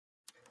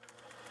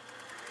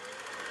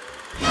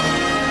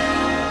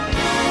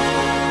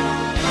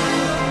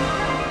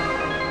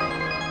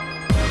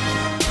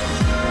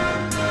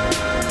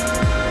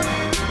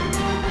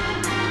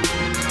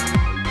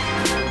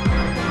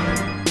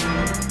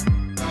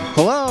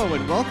Hello,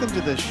 and welcome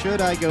to the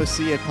Should I Go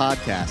See It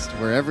podcast,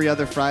 where every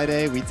other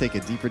Friday we take a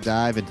deeper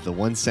dive into the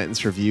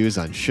one-sentence reviews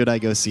on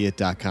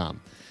shouldIGoSeeIt.com.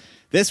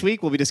 This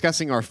week, we'll be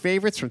discussing our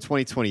favorites from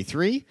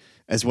 2023,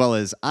 as well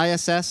as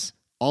I.S.S.,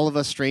 All of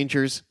Us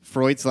Strangers,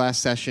 Freud's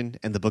Last Session,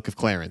 and the Book of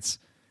Clarence.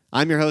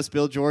 I'm your host,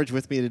 Bill George.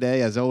 With me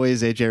today, as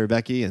always, AJ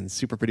Rebecki and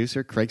super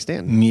producer Craig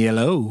Stanton.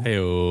 Hello.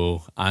 Hey,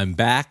 I'm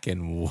back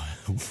and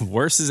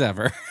worse as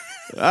ever.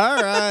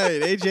 All right,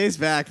 AJ's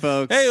back,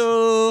 folks.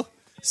 Hey,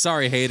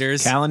 sorry,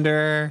 haters.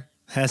 Calendar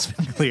has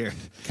been cleared.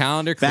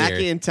 Calendar cleared. Back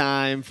in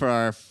time for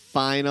our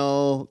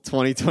final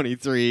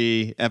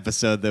 2023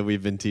 episode that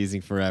we've been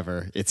teasing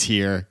forever. It's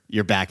here.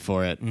 You're back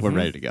for it. We're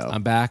ready to go.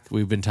 I'm back.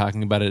 We've been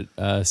talking about it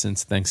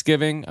since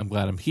Thanksgiving. I'm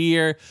glad I'm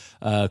here.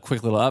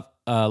 Quick little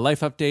life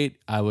update.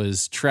 I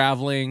was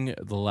traveling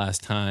the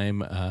last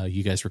time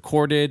you guys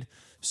recorded.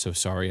 So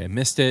sorry I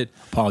missed it.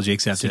 Apology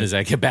accepted. As soon as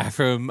I get back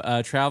from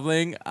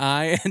traveling,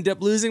 I end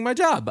up losing my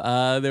job.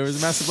 There was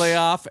a massive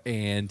layoff,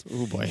 and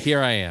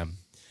here I am.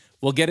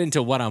 We'll get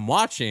into what I'm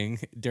watching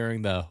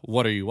during the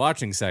What Are You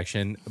Watching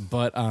section,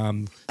 but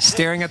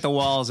staring at the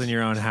walls in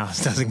your own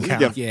house doesn't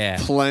count. Yeah.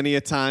 Plenty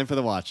of time for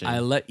the watching. I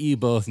let you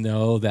both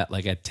know that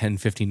like at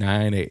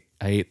 10:59,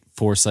 I ate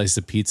 4 slices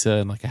of pizza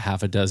and like a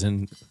half a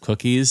dozen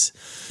cookies.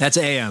 That's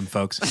AM,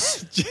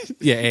 folks.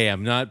 Yeah,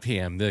 AM, not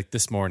PM. Like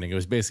this morning, it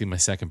was basically my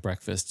second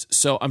breakfast.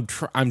 So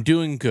I'm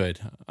doing good.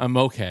 I'm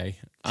okay.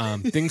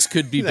 Things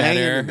could be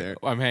better.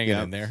 I'm hanging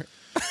in there.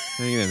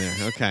 Hang in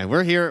there. Okay.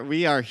 We're here.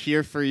 We are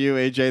here for you,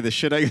 AJ. The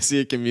Should I Go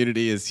See It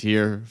community is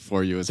here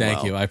for you as well.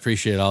 Thank you. I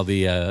appreciate all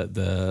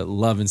the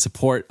love and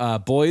support.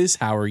 Boys,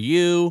 how are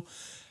you?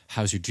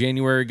 How's your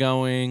January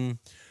going?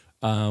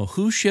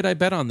 Who should I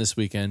bet on this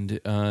weekend?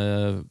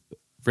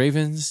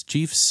 Ravens,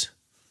 Chiefs,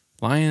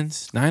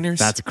 Lions, Niners?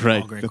 That's a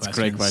great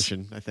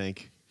question, I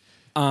think.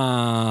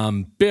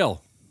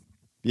 Bill.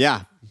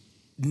 Yeah.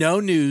 No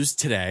news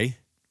today.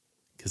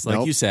 Because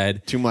like you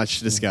said, too much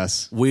to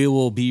discuss. We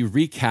will be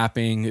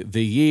recapping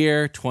the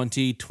year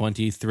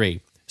 2023.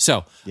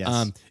 So, yes.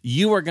 I'm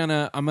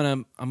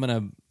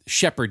gonna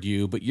shepherd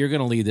you, but you're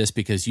gonna lead this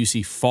because you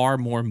see far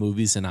more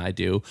movies than I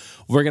do.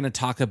 We're gonna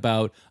talk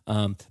about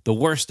the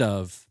worst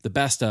of, the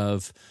best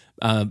of,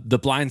 the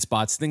blind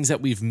spots, things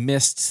that we've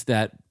missed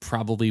that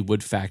probably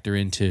would factor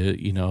into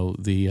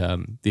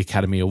the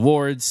Academy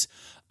Awards,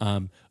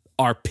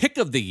 our pick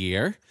of the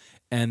year.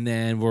 And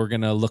then we're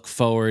going to look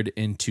forward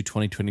into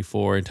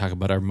 2024 and talk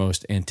about our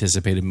most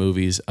anticipated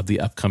movies of the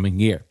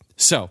upcoming year.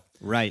 So,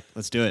 right,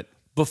 let's do it.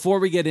 Before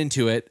we get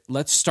into it,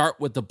 let's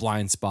start with the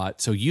blind spot.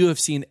 So you have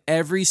seen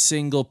every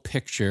single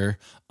picture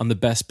on the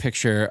Best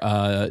Picture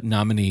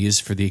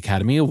nominees for the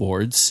Academy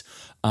Awards.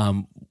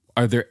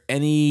 Are there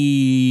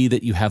any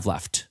that you have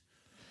left?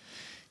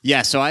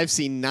 Yeah, so I've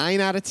seen 9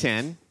 out of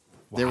 10.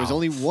 Wow. There was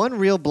only one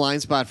real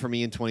blind spot for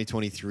me in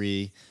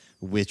 2023,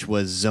 which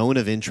was Zone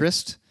of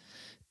Interest.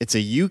 It's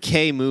a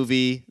UK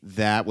movie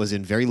that was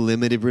in very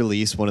limited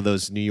release, one of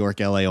those New York,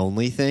 LA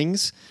only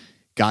things.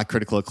 Got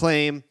critical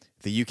acclaim.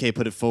 The UK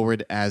put it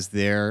forward as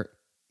their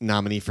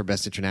nominee for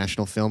Best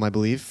International Film, I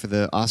believe, for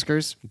the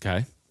Oscars.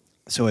 Okay.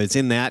 So it's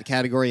in that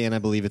category, and I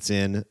believe it's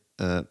in,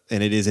 and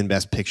it is in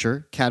Best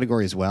Picture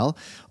category as well.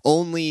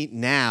 Only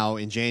now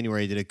in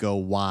January did it go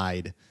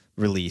wide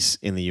release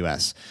in the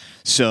US.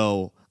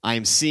 So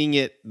I'm seeing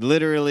it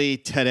literally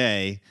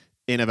today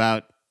in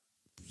about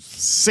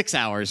 6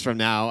 hours from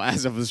now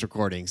as of this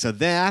recording. So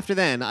then, after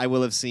then, I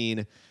will have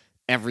seen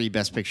every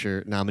Best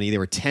Picture nominee. There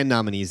were 10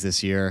 nominees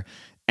this year,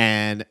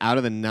 and out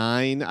of the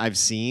 9 I've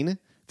seen,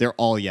 they're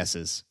all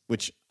yeses,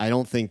 which I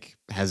don't think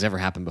has ever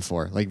happened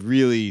before. Like,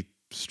 really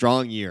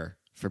strong year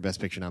for Best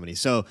Picture nominees.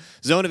 So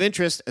Zone of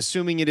Interest,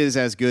 assuming it is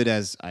as good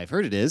as I've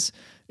heard it is,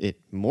 it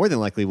more than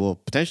likely will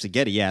potentially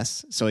get a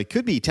yes. So it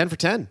could be 10 for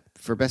 10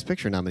 for Best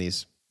Picture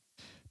nominees.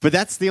 But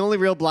that's the only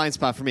real blind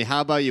spot for me. How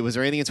about you? Was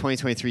there anything in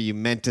 2023 you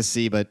meant to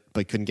see but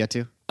couldn't get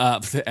to?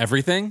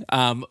 Everything,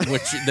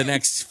 which the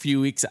next few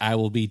weeks I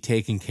will be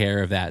taking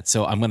care of that.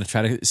 So I'm going to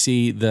try to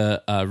see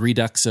the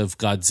redux of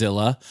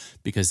Godzilla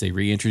because they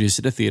reintroduced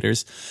it to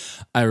theaters.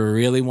 I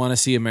really want to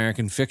see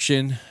American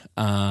Fiction.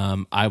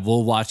 I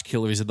will watch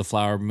Killers of the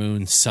Flower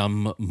Moon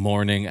some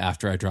morning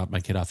after I drop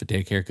my kid off at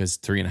daycare because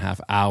 3.5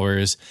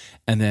 hours.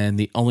 And then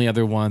the only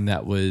other one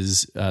that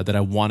was that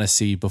I want to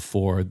see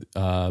before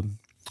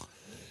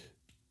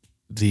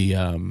the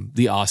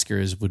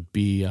Oscars would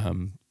be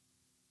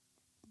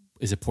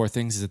is it Poor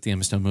Things? Is it the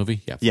Emma Stone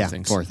movie? Yeah,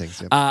 Things. Poor Things.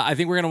 Yep. I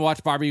think we're gonna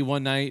watch Barbie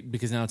one night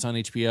because now it's on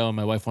HBO and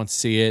my wife wants to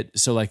see it.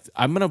 So like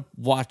I'm gonna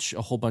watch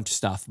a whole bunch of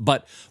stuff.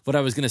 But what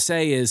I was gonna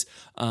say is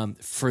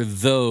for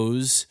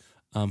those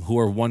who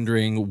are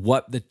wondering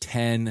what the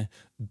 10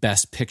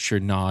 Best Picture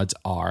nods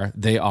are,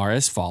 they are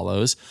as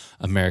follows: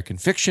 American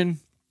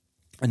Fiction,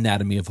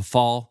 Anatomy of a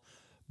Fall,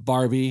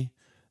 Barbie,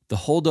 The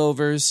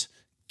Holdovers,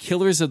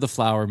 Killers of the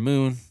Flower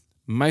Moon,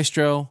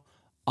 Maestro,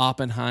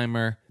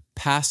 Oppenheimer,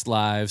 Past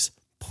Lives,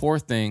 Poor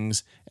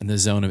Things, and The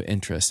Zone of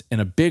Interest.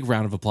 And a big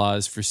round of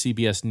applause for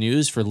CBS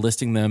News for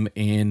listing them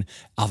in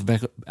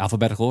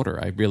alphabetical order.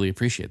 I really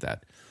appreciate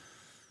that.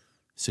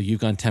 So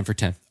you've gone 10 for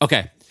 10.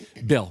 Okay,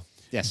 Bill.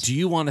 Yes. Do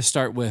you want to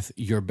start with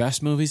your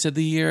best movies of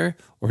the year,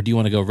 or do you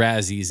want to go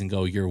Razzies and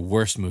go your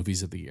worst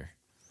movies of the year?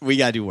 We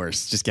gotta do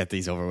worse. Just get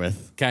these over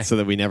with, Okay. so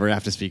that we never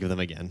have to speak of them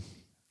again.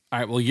 All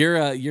right. Well,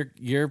 you're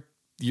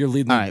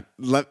leading. All right,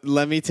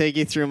 let me take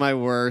you through my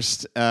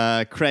worst.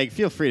 Craig,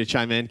 feel free to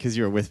chime in because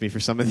you were with me for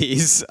some of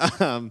these.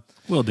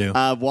 Will do.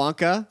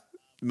 Wonka,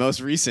 most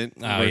recent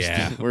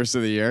worst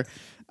of the year.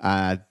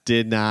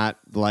 Did not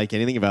like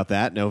anything about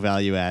that. No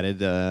value added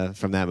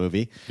from that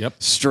movie. Yep.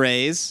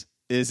 Strays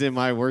is in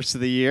my worst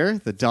of the year.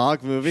 The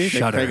dog movie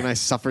that Craig and I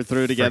suffered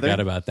through together.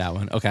 Forgot about that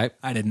one. Okay.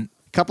 I didn't.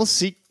 Couple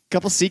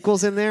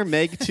sequels in there,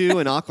 Meg 2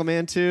 and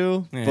Aquaman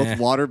 2, both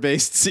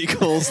water-based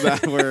sequels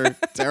that were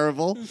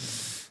terrible.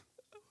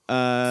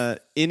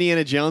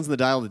 Indiana Jones and the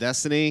Dial of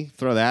Destiny,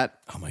 throw that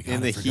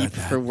in the heap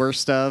for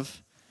worst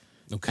of.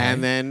 Okay.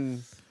 And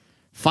then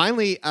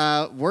finally,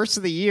 worst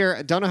of the year,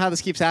 I don't know how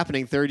this keeps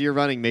happening, third year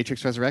running,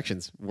 Matrix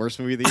Resurrections, worst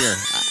movie of the year.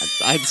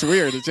 It's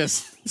weird, it's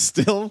just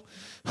still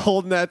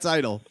holding that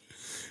title.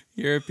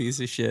 You're a piece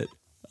of shit.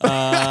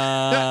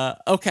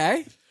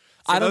 Okay.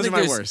 So those are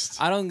my worst.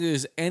 I don't think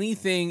there's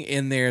anything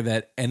in there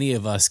that any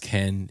of us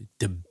can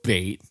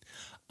debate.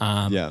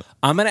 I'm going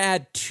to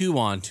add 2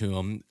 onto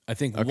them. I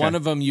think one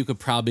of them you could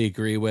probably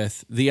agree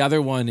with. The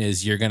other one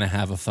is you're going to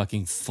have a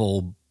fucking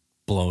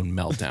full-blown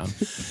meltdown.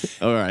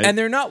 All right. And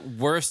they're not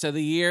worst of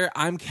the year.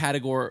 I'm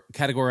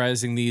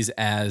categorizing these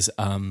as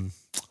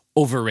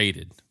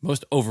overrated.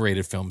 Most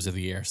overrated films of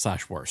the year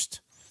 /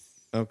 worst.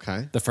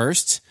 Okay. The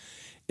first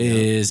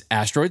is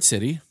Asteroid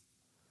City.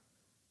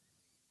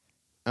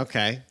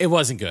 Okay. It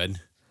wasn't good.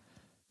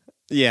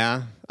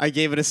 Yeah, I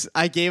gave it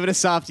a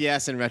soft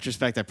yes. In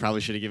retrospect, I probably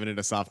should have given it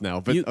a soft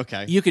no. But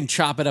okay, you can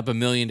chop it up a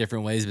million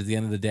different ways, but at the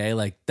end of the day,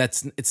 like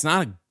it's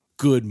not a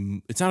good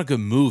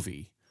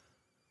movie.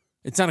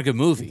 It's not a good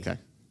movie. Okay,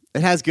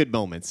 it has good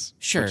moments.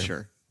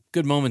 Sure.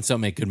 Good moments don't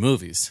make good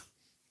movies.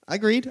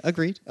 Agreed.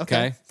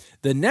 Okay.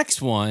 The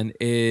next one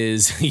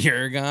is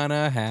you're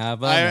gonna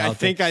have I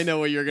think I know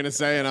what you're gonna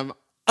say, and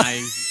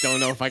I don't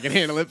know if I can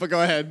handle it, but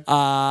go ahead.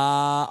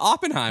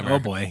 Oppenheimer. Oh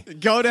boy.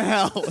 Go to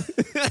hell.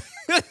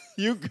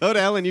 You go to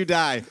hell and you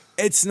die.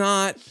 It's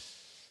not.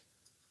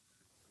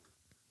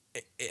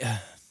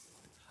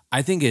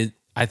 I think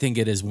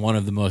it is one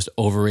of the most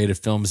overrated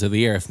films of the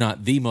year, if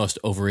not the most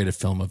overrated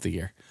film of the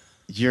year.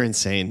 You're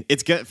insane.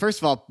 It's good. First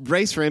of all,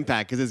 brace for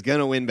impact because it's going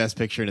to win Best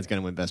Picture and it's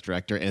going to win Best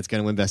Director and it's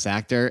going to win Best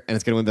Actor and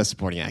it's going to win Best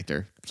Supporting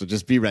Actor. So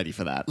just be ready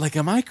for that. Like,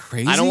 am I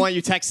crazy? I don't want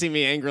you texting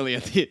me angrily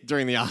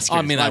during the Oscars.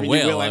 I mean, I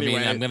will. Anyway. I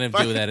mean, I'm going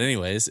to do that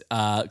anyways.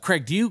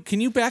 Craig, can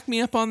you back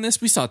me up on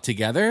this? We saw it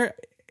together.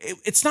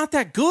 It's not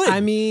that good. I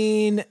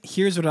mean,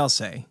 here's what I'll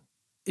say.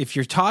 If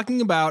you're talking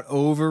about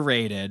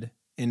overrated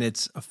and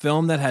it's a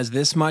film that has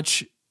this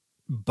much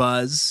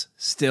buzz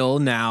still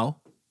now,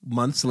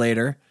 months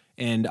later,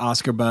 and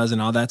Oscar buzz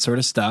and all that sort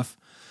of stuff,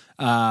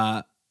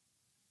 and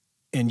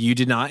you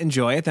did not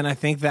enjoy it, then I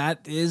think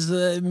that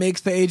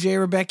makes the AJ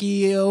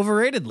Rebecca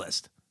overrated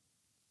list.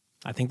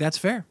 I think that's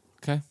fair.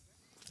 Okay.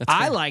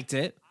 I liked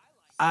it.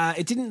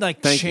 It didn't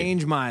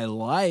change my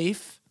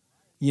life,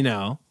 you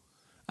know.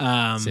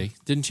 See,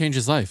 didn't change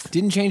his life.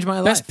 Didn't change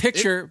my life.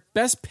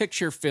 Best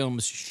picture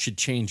films should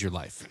change your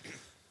life.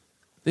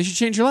 They should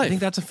change your life. I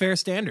think that's a fair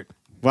standard.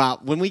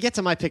 Well, when we get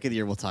to my pick of the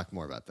year, we'll talk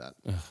more about that.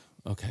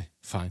 Okay,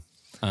 fine.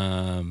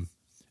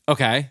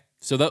 Okay,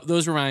 so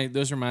those are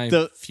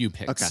my few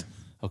picks.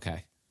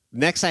 Okay.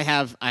 Next, I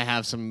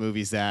have some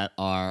movies that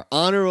are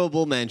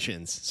honorable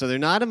mentions. So they're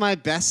not in my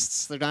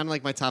bests. They're not in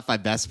like my top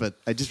 5 bests, but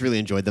I just really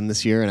enjoyed them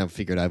this year, and I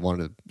figured I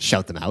wanted to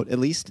shout them out at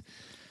least.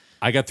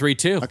 I got 3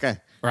 too. Okay.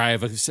 Or I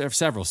have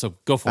several, so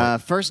go for it.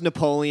 First,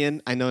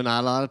 Napoleon. I know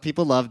not a lot of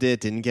people loved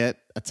it, didn't get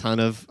a ton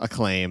of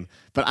acclaim,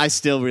 but I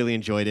still really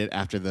enjoyed it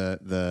after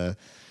the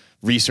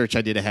research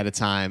I did ahead of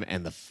time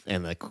and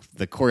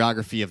the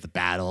choreography of the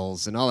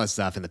battles and all that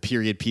stuff and the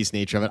period piece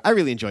nature of it. I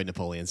really enjoyed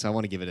Napoleon, so I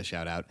want to give it a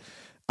shout out.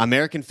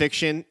 American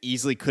Fiction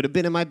easily could have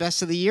been in my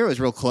best of the year. It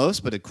was real close,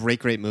 but a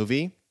great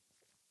movie.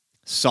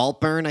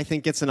 Saltburn, I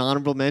think, gets an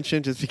honorable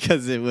mention just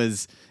because it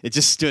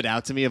just stood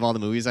out to me of all the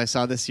movies I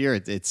saw this year.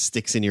 It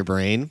sticks in your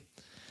brain.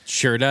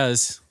 Sure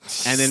does.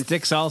 And then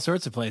sticks all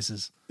sorts of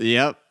places.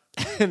 Yep.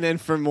 And then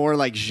for more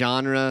like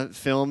genre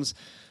films,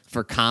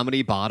 for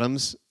comedy,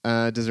 Bottoms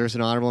deserves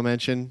an honorable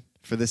mention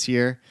for this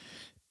year.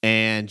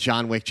 And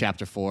John Wick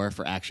Chapter 4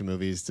 for action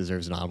movies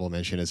deserves an honorable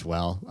mention as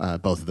well.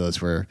 Both of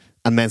those were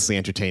immensely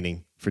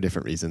entertaining for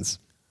different reasons.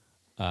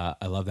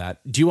 I love that.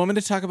 Do you want me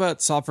to talk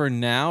about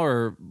Saltburn now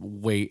or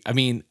wait? I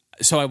mean,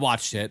 so I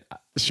watched it.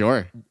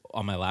 Sure.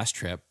 On my last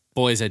trip.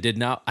 Boys, I did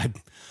not.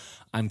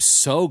 I'm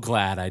so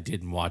glad I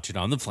didn't watch it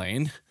on the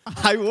plane.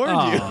 I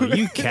warned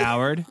you. You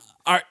coward.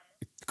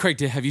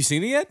 Craig, have you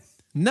seen it yet?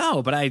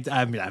 No, but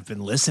I've been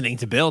listening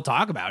to Bill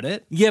talk about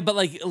it. Yeah, but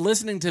like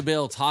listening to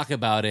Bill talk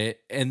about it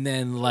and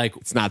then like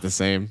it's not the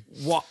same.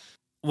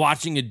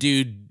 Watching a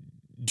dude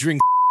drink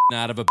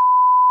out of a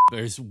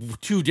there's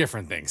 2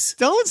 different things.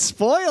 Don't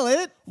spoil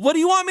it. What do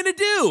you want me to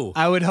do?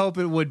 I would hope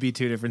it would be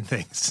 2 different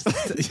things.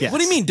 Yes. What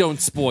do you mean don't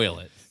spoil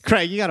it?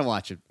 Craig, you got to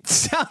watch it.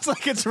 Sounds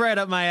like it's right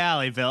up my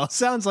alley, Bill.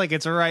 Sounds like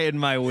it's right in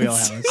my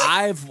wheelhouse.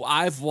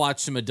 I've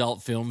watched some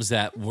adult films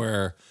that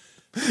were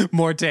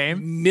More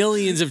tame.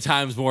 millions of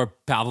times more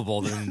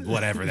palpable than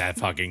whatever that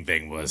fucking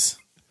thing was.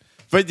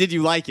 But did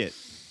you like it?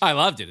 I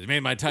loved it. It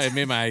made my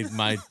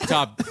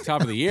top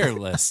of the year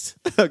list.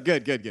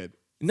 Good.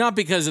 Not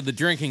because of the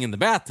drinking in the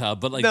bathtub,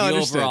 but like No, the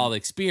understood. overall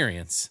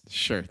experience.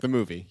 Sure, the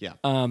movie, yeah.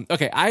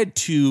 Okay, I had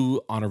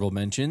two honorable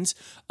mentions.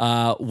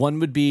 One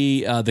would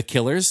be The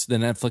Killers, the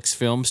Netflix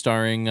film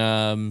starring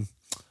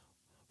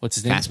what's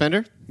his name?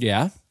 Fassbender?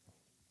 Yeah.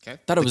 Okay.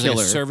 Thought it was like a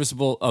Killer.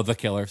 serviceable. Oh, The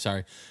Killer.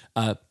 Sorry,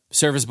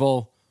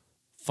 serviceable,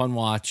 fun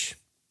watch,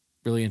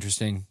 really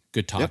interesting,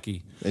 good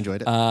talkie.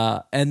 Enjoyed it.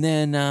 And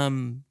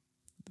then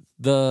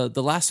the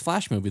last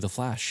Flash movie, The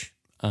Flash.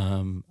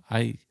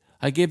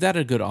 I gave that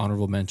a good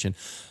honorable mention.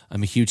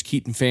 I'm a huge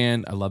Keaton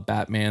fan. I love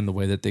Batman, the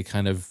way that they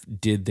kind of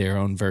did their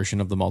own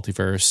version of the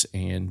multiverse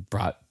and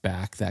brought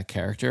back that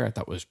character. I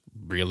thought was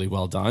really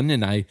well done,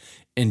 and I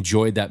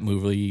enjoyed that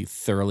movie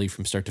thoroughly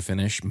from start to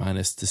finish,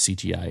 minus the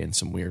CGI and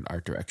some weird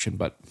art direction,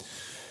 but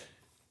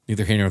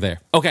neither here nor there.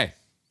 Okay,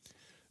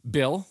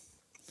 Bill,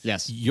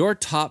 yes. your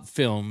top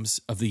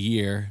films of the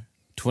year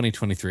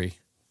 2023.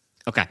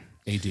 Okay.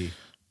 AD.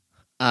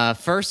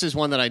 First is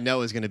one that I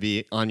know is going to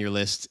be on your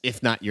list,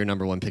 if not your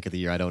number one pick of the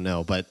year. I don't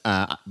know. But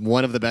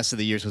one of the best of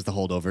the years was The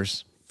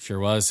Holdovers. Sure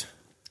was.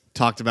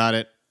 Talked about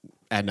it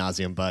ad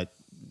nauseum, but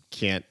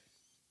can't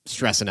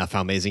stress enough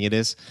how amazing it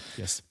is.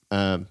 Yes.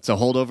 So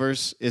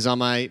Holdovers is on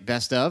my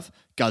best of.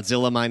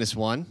 Godzilla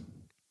 -1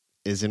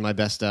 is in my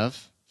best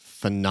of.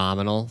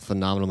 Phenomenal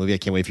movie. I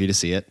can't wait for you to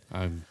see it.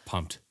 I'm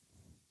pumped.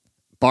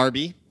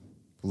 Barbie.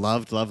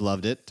 Loved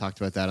it.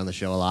 Talked about that on the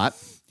show a lot.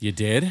 You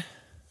did?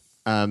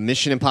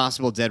 Mission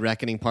Impossible Dead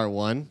Reckoning Part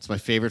 1. It's my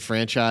favorite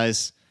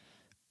franchise.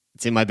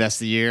 It's in my best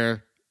of the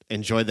year.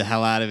 Enjoyed the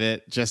hell out of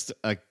it. Just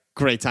a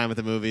great time at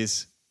the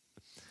movies.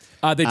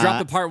 They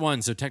dropped the part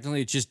 1, so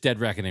technically it's just Dead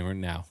Reckoning right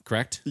now,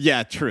 correct?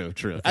 Yeah, true.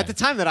 At the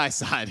time that I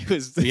saw it, it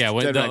was Yeah,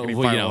 when Dead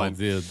Reckoning Part 1.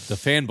 the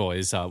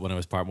fanboys saw it when it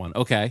was part 1.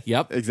 Okay,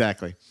 yep.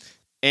 Exactly.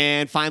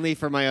 And finally,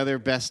 for my other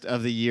best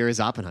of the year is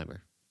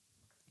Oppenheimer.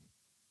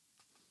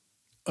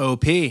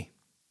 OP.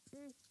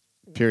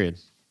 Period.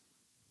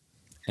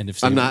 End of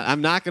I'm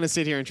statement. not going to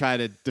sit here and try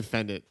to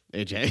defend it,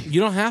 AJ. You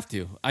don't have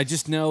to. I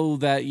just know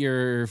that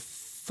you're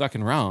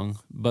fucking wrong,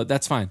 but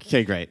that's fine.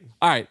 Okay, great.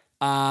 All right.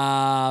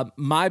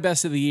 My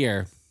best of the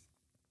year.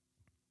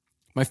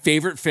 My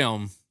favorite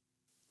film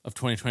of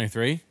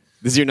 2023.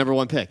 This is your number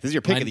one pick. This is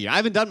your pick of the year. I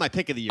haven't done my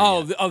pick of the year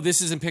yet.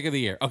 This isn't pick of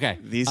the year. Okay.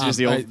 These are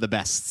just the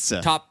best.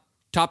 So.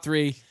 Top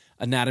 3,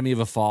 Anatomy of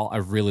a Fall. I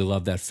really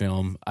love that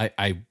film.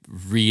 I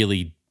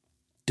really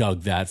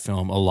dug that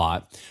film a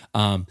lot.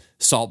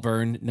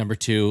 Saltburn, number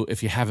 2.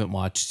 If you haven't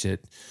watched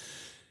it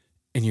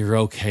and you're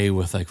okay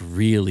with like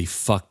really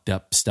fucked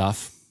up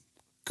stuff,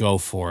 go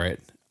for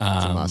it.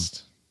 It's a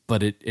must.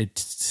 But it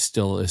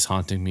still is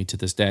haunting me to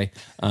this day.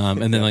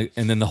 And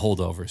then The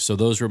Holdovers. So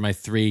those were my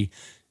 3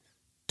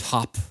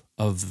 top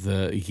of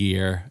the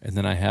year, and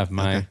then I have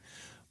my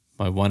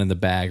one in the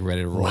bag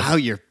ready to roll. Wow,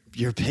 your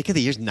pick of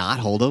the year's not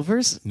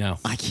Holdovers? No.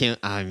 I can't.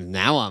 I'm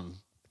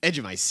edge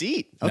of my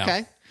seat. No.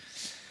 Okay.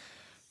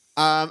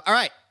 All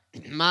right.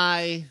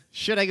 My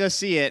should I go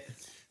see it?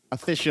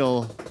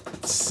 Official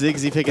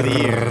SIGSI pick of the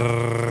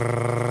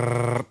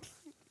year.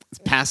 It's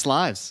Past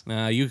Lives.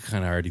 You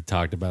kind of already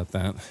talked about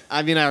that.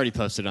 I mean, I already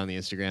posted it on the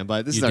Instagram,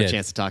 but this is You our did.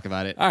 chance to talk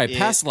about it. All right,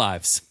 Past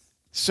Lives.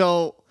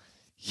 So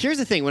here's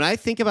the thing. When I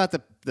think about the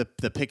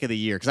pick of the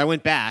year, because I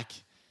went back,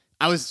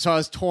 I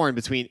was torn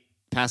between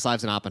Past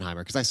Lives and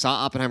Oppenheimer, because I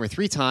saw Oppenheimer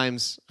 3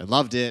 times. I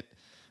loved it.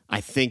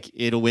 I think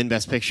it'll win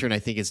Best Picture, and I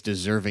think it's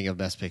deserving of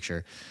Best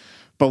Picture.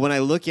 But when I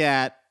look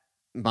at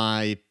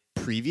my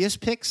previous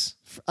picks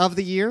of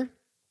the year,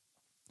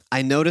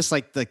 I notice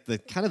like the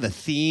kind of the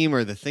theme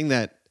or the thing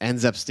that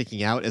ends up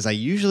sticking out is I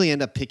usually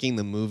end up picking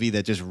the movie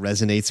that just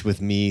resonates with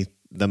me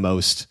the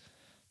most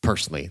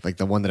personally, like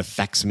the one that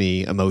affects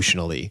me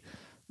emotionally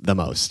the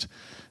most.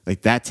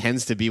 Like that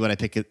tends to be what I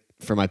pick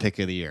for my pick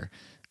of the year.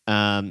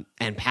 And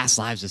Past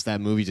Lives, just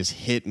that movie just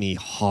hit me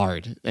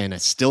hard, and I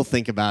still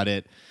think about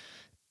it,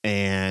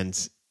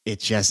 and it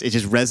just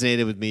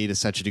resonated with me to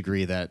such a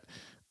degree that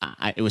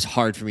it was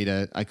hard for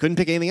me I couldn't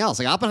pick anything else.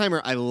 Like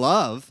Oppenheimer, I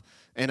love.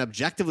 And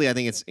objectively, I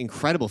think it's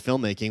incredible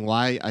filmmaking.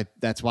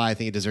 That's why I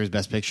think it deserves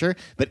Best Picture.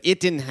 But it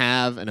didn't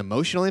have an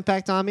emotional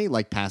impact on me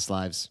like Past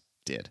Lives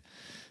did.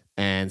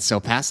 And so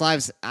Past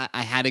Lives,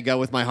 I had to go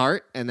with my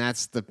heart, and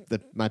that's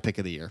my pick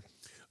of the year.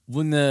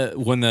 When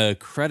the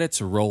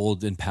credits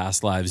rolled in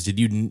Past Lives, did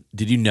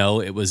you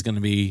know it was going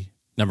to be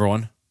number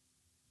 1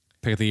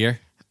 pick of the year?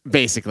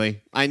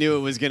 Basically, I knew it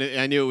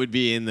would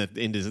be in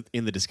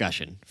the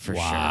discussion for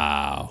sure.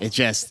 Wow. It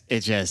just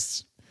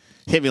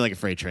hit me like a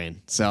freight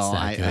train. So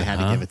I had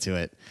to give it to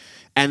it.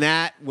 And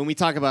that, when we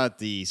talk about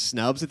the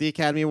snubs at the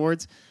Academy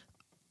Awards,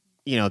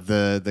 you know,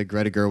 the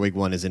Greta Gerwig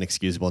one is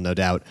inexcusable, no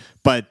doubt.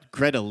 But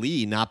Greta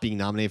Lee not being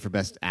nominated for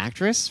Best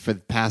Actress for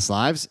Past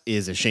Lives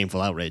is a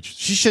shameful outrage.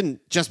 She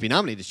shouldn't just be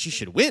nominated. She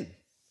should win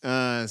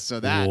So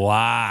that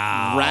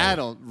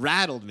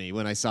rattled me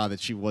when I saw that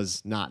she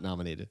was not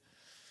nominated.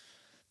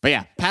 But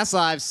yeah, Past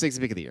Lives, SIGSI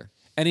Pick of the Year.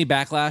 Any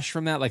backlash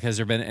from that? Like, has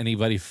there been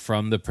anybody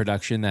from the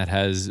production that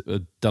has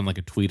done like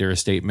a tweet or a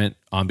statement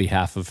on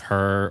behalf of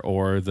her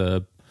or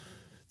the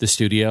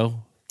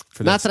studio?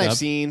 For Not that I've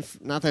seen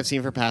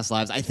for Past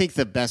Lives. I think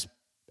the Best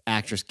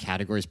Actress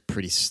category is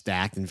pretty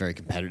stacked and very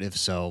competitive,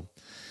 so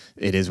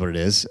it is what it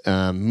is.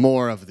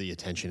 More of the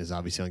attention is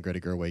obviously on Greta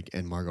Gerwig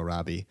and Margot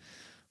Robbie,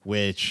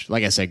 which,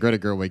 like I said, Greta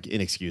Gerwig,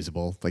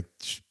 inexcusable. Like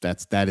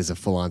that is a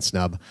full-on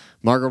snub.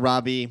 Margot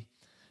Robbie,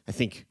 I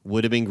think,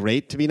 would have been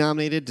great to be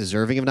nominated,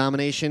 deserving of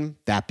nomination.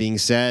 That being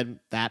said,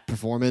 that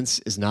performance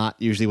is not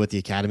usually what the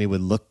Academy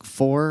would look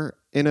for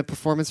in a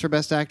performance for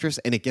Best Actress,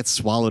 and it gets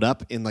swallowed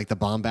up in like the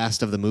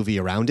bombast of the movie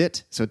around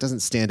it, so it doesn't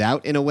stand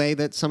out in a way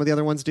that some of the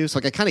other ones do. So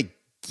like I kind of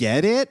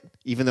get it,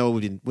 even though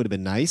it would have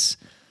been nice.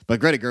 But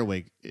Greta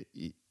Gerwig,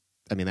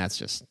 I mean,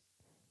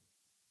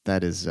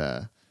 that is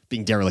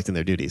being derelict in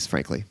their duties,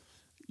 frankly.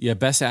 Yeah,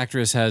 Best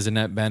Actress has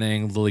Annette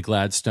Bening, Lily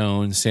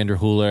Gladstone, Sandra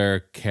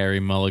Hüller, Carey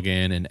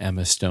Mulligan, and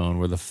Emma Stone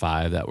were the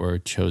 5 that were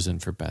chosen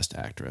for Best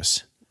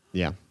Actress.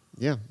 Yeah,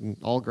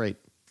 all great.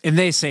 And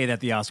they say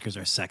that the Oscars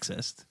are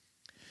sexist.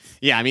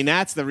 Yeah, I mean,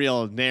 that's the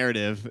real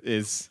narrative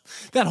is...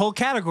 That whole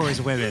category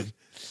is women.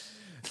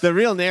 The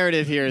real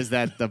narrative here is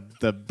that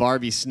the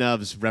Barbie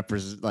snubs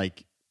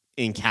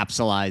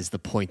encapsulize the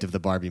point of the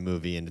Barbie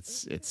movie, and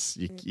it's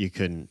you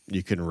couldn't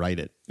write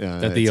it.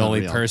 That the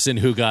only person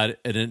who got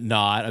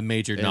a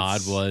major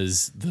nod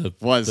was Ken.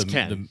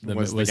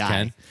 Was the guy.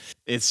 Ken.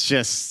 It's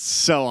just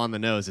so on the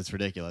nose. It's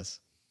ridiculous.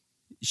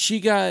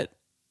 She got,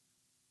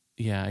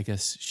 I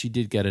guess she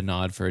did get a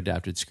nod for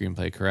adapted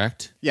screenplay,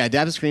 correct? Yeah,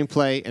 adapted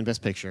screenplay and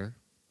Best Picture.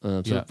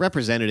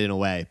 Represented in a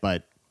way,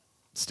 but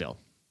still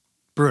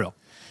brutal.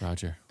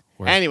 Roger.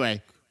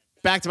 Anyway,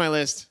 back to my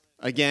list.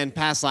 Again,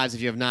 Past Lives,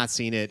 if you have not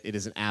seen it, it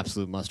is an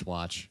absolute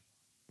must-watch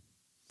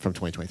from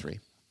 2023.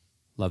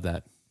 Love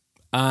that.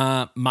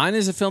 Mine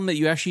is a film that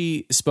you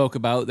actually spoke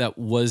about that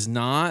was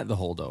not The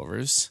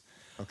Holdovers.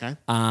 Okay.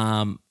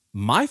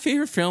 My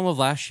favorite film of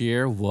last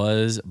year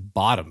was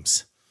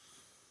Bottoms.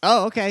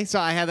 Oh, okay.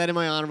 So I had that in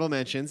my honorable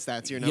mentions.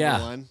 That's your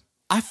number one.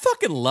 I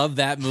fucking love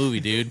that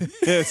movie, dude.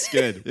 It's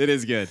good. It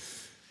is good.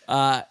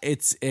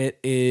 It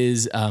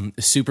is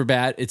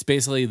Superbad. It's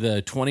basically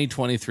the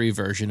 2023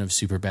 version of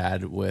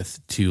Superbad with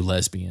 2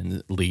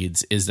 lesbian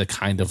leads. Is the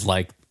kind of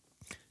like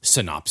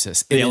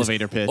synopsis. The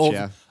elevator pitch.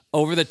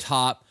 Over the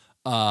top.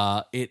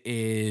 It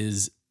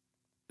is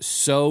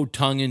so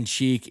tongue in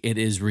cheek. It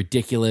is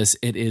ridiculous.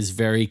 It is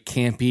very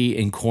campy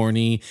and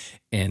corny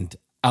and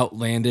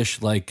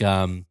outlandish. Like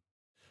Not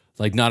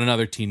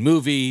Another Teen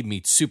Movie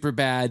meets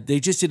Superbad. They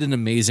just did an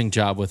amazing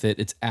job with it.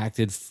 It's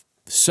acted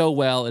so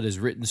well. It is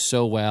written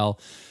so well.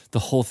 The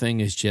whole thing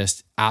is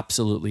just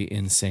absolutely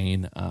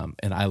insane.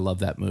 And I love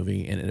that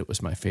movie. And it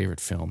was my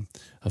favorite film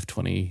of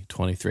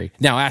 2023.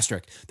 Now,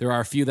 asterisk, there are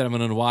a few that I'm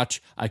going to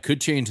watch. I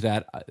could change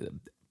that.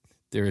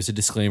 There is a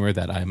disclaimer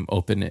that I'm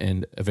open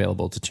and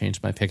available to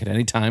change my pick at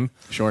any time.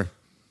 Sure.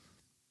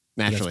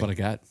 Naturally. That's what I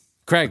got.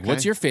 Craig,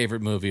 what's your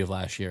favorite movie of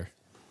last year?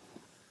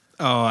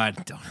 Oh, I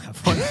don't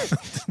have one.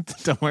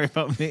 Don't worry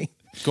about me.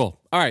 Cool.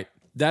 All right.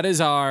 That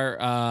is our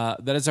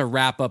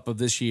wrap up of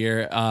this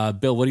year.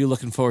 Bill, what are you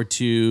looking forward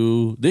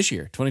to this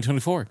year,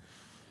 2024?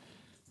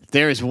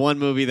 There is one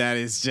movie that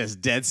is just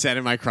dead set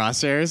in my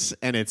crosshairs,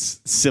 and it's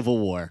Civil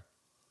War.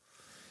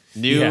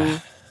 New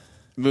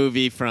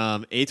movie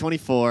from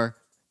A24,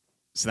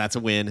 so that's a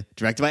win.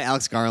 Directed by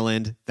Alex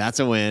Garland, that's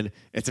a win.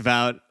 It's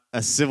about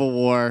a civil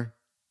war,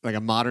 like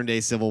a modern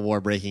day civil war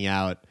breaking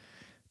out.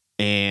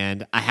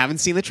 And I haven't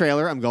seen the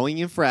trailer. I'm going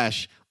in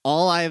fresh.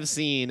 All I have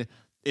seen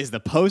is the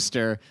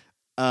poster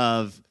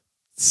of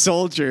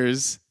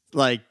soldiers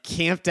like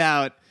camped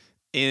out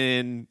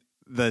in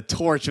the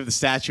torch of the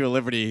Statue of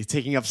Liberty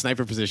taking up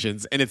sniper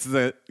positions. And it's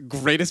the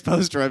greatest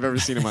poster I've ever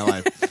seen in my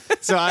life.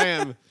 So I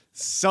am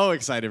so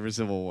excited for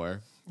Civil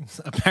War.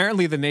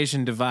 Apparently the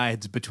nation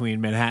divides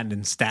between Manhattan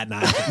and Staten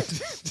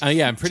Island.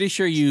 I'm pretty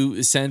sure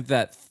you sent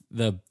that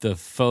the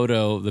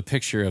photo, the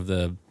picture of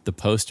the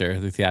poster,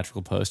 the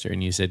theatrical poster,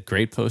 and you said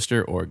great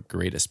poster or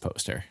greatest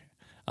poster.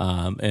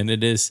 And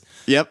it is.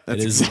 Yep,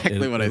 that's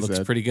exactly what I said. It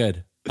looks pretty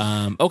good.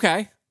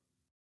 Okay.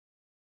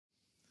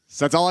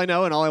 So that's all I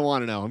know and all I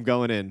want to know. I'm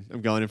going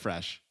in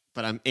fresh.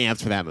 But I'm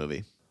amped for that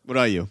movie. What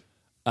about you?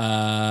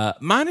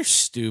 Mine are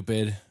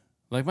stupid.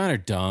 Like, mine are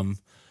dumb.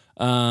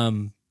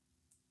 The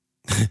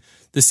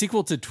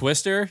sequel to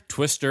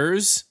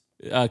Twisters,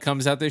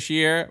 comes out this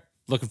year.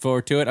 Looking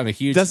forward to it. I'm a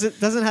huge... Does it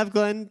have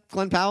Glenn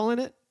Powell in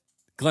it?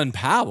 Glenn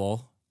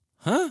Powell?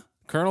 Huh?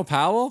 Colonel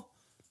Powell?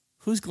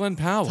 Who's Glenn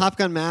Powell? Top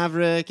Gun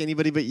Maverick,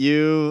 Anybody But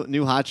You,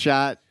 new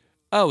hotshot.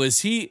 Oh, is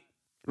he...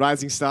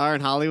 Rising star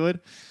in Hollywood?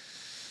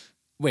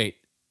 Wait.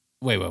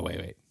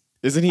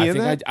 Isn't he in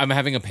that? I'm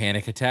having a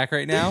panic attack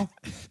right now.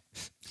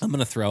 I'm going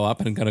to throw up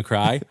and I'm going to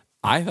cry.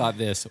 I thought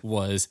this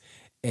was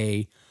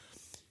a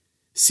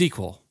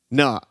sequel.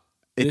 No,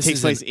 it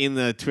takes place in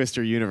the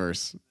Twister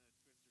universe.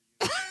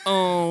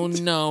 Oh,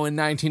 no, in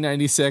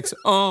 1996.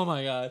 Oh,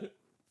 my God.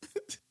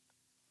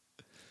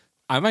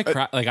 I might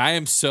cry. Like I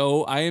am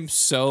so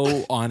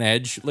on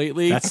edge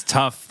lately. That's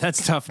tough.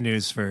 That's tough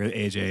news for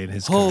AJ and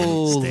his current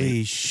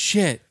Holy state.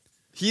 shit.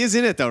 He is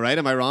in it though, right?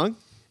 Am I wrong?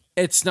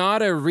 It's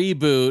not a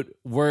reboot.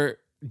 We're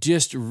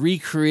just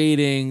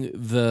recreating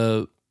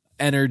the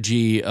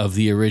energy of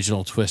the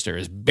original Twister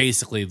is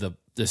basically the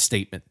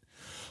statement.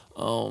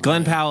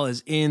 Glenn Powell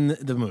is in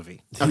the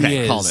movie.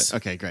 Okay, He called is. it.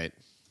 Okay, great.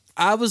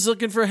 I was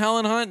looking for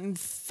Helen Hunt and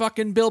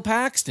fucking Bill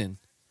Paxton.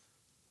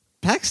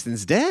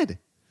 Paxton's dead.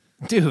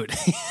 Dude.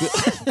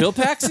 Bill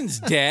Paxton's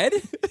dead?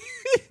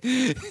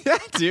 Yeah,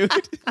 dude.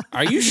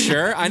 Are you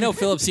sure? I know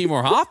Philip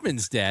Seymour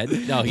Hoffman's dead.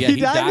 No, yeah,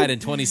 he died in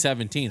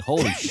 2017.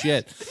 Holy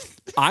shit.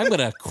 I'm going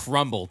to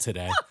crumble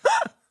today.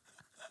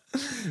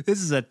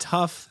 This is a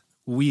tough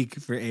week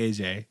for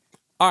AJ.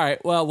 All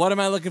right, well, what am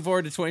I looking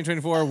forward to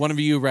 2024? One of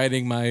you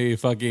writing my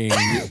fucking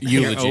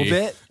Your eulogy.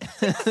 obit?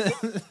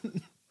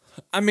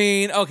 I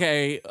mean,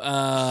 okay,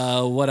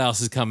 what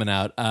else is coming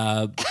out?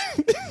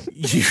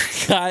 You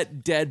got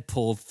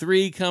Deadpool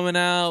 3 coming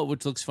out,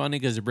 which looks funny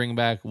because they're bringing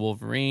back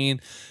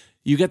Wolverine.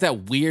 You got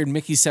that weird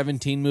Mickey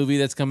 17 movie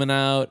that's coming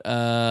out.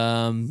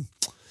 Yeah,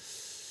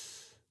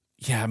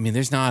 I mean,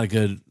 there's not a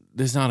good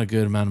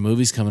amount of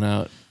movies coming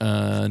out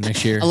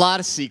next year. A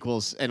lot of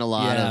sequels and a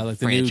lot of like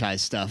the new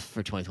franchise stuff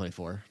for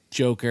 2024.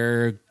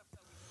 Joker.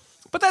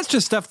 But that's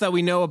just stuff that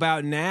we know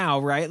about now,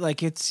 right?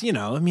 Like it's,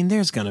 I mean,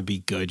 there's going to be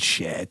good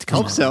shit.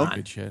 Come Hope so. on.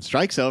 Good shit.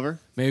 Strike's over.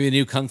 Maybe the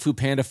new Kung Fu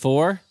Panda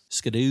 4.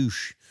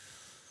 Skadoosh.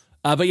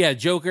 But yeah,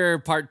 Joker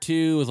Part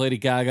 2 with Lady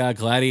Gaga,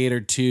 Gladiator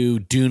 2,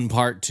 Dune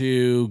Part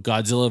 2,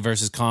 Godzilla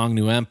vs. Kong,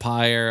 New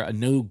Empire, a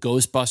new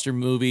Ghostbuster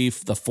movie,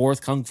 the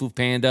fourth Kung Fu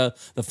Panda,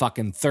 the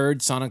fucking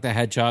third Sonic the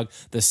Hedgehog,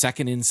 the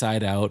second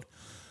Inside Out.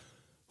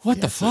 What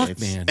the fuck,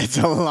 man? It's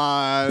a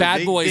lot.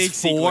 Bad Boys big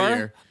sequel 4,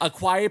 year. A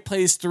Quiet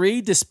Place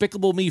 3,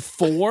 Despicable Me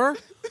 4.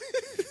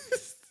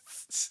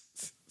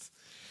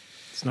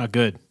 It's not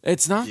good.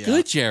 It's not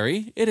good,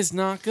 Jerry. It is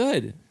not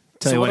good.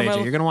 Tell So you what, am I-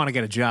 AJ, you're going to want to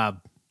get a job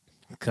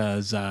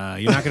because you're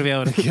not going to be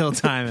able to kill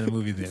time in the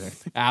movie theater.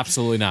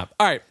 Absolutely not.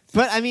 All right.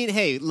 But I mean,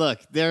 hey, look,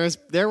 there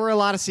were a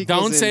lot of sequels.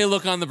 Don't say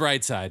look on the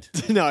bright side.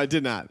 No, I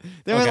did not.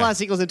 There were a lot of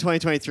sequels in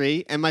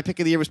 2023, and my pick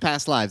of the year was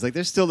Past Lives. Like,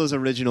 there's still those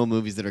original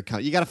movies that are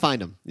coming. You got to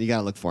find them. You got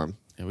to look for them.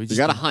 Yeah, we You just-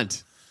 got to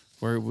hunt.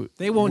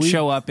 They won't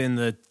show up in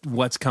the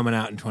what's coming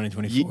out in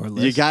 2024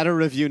 list. You got to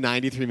review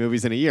 93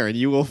 movies in a year, and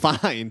you will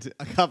find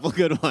a couple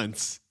good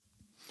ones.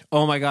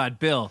 Oh my God,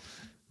 Bill.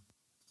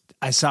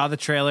 I saw the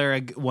trailer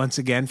once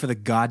again for the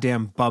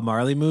goddamn Bob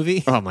Marley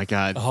movie. Oh my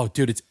God. Oh,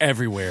 dude, it's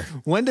everywhere.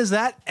 When does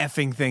that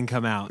effing thing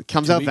come out?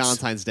 Comes 2 out weeks.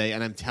 Valentine's Day,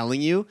 and I'm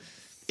telling you,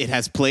 it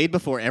has played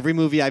before every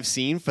movie I've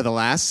seen for the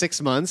last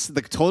 6 months.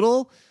 The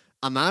total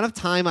amount of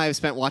time I've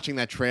spent watching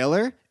that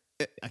trailer,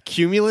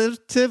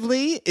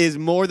 cumulatively, is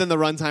more than the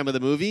runtime of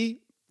the movie,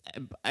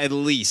 at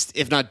least,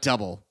 if not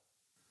double.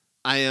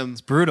 I am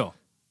Brutal.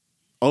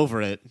 over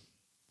it.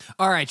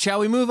 All right,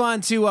 shall we move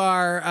on to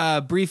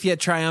our brief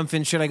yet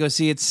triumphant should I go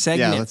see it Yeah,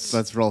 segment?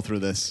 let's roll through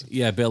this.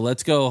 Yeah, Bill,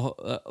 let's go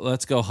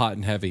hot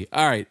and heavy.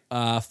 All right,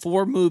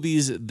 4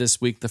 movies this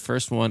week. The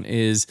first one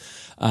is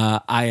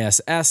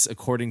I.S.S.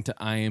 According to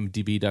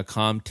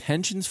IMDb.com,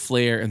 tensions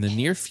flare in the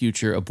near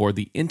future aboard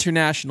the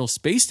International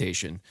Space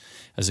Station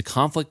as a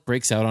conflict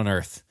breaks out on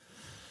Earth.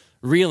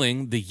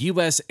 Reeling, the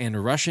U.S.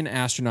 and Russian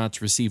astronauts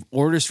receive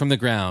orders from the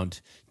ground: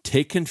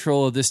 take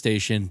control of the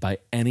station by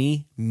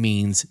any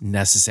means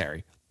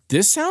necessary.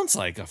 This sounds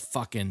like a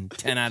fucking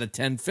 10 out of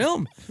 10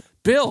 film.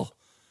 Bill,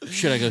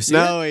 should I go see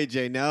No, it?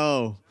 AJ,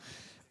 no.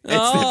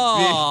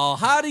 Oh,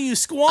 how do you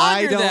squander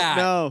I don't that?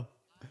 know.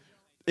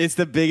 It's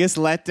the biggest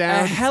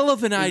letdown. A hell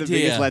of an It's idea. The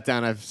biggest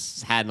letdown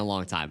I've had in a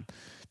long time,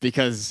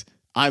 because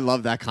I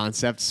love that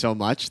concept so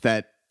much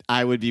that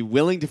I would be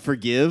willing to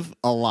forgive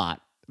a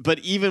lot. But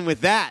even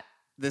with that,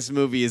 this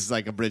movie is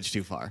like a bridge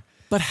too far.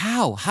 But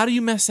how? How do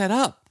you mess that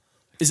up?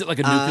 Is it like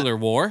a nuclear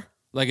war?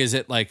 Like, is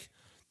it like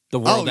the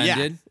world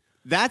ended?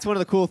 That's one of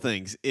the cool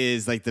things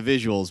is like the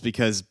visuals,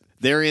 because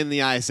they're in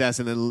the ISS,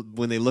 and then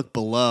when they look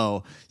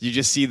below, you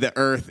just see the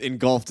Earth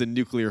engulfed in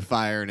nuclear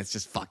fire, and it's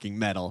just fucking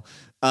metal.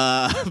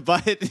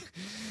 But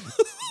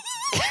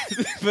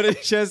but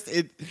it's just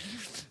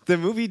the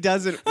movie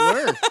doesn't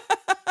work.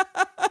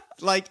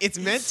 Like, it's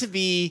meant to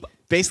be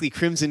basically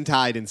Crimson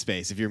Tide in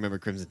space, if you remember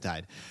Crimson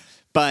Tide.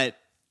 But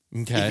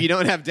if you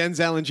don't have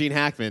Denzel and Gene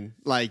Hackman,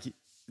 like,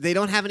 they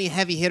don't have any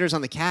heavy hitters on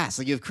the cast.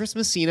 Like, you have Chris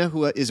Messina,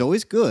 who is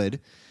always good.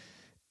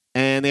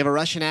 And they have a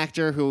Russian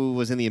actor who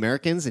was in The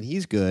Americans, and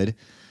he's good.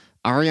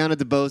 Ariana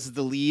DeBose is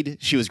the lead.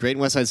 She was great in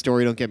West Side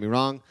Story, don't get me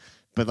wrong.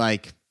 But,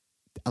 like,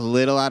 a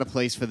little out of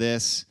place for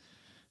this.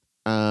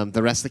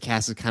 The rest of the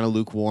cast is kind of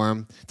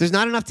lukewarm. There's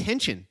not enough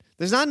tension.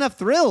 There's not enough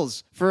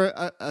thrills for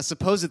a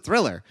supposed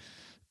thriller.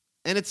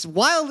 And it's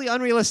wildly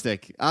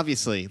unrealistic,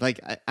 obviously. Like,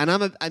 and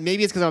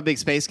maybe it's because I'm a big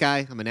space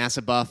guy. I'm a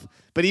NASA buff.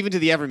 But even to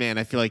the everyman,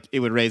 I feel like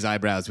it would raise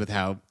eyebrows with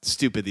how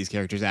stupid these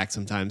characters act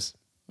sometimes.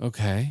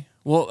 Okay.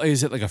 Well,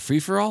 is it like a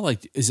free-for-all?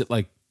 Like, is it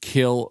like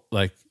kill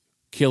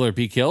or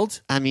be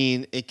killed? I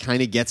mean, it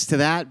kind of gets to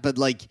that, but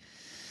like,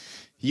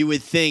 you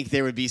would think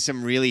there would be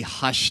some really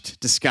hushed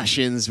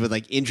discussions with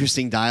like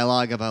interesting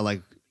dialogue about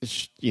like,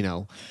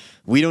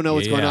 we don't know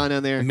what's going on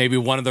down there. Maybe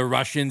one of the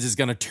Russians is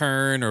going to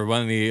turn, or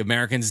one of the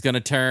Americans is going to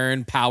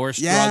turn. Power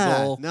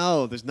struggle. Yeah,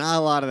 no, there's not a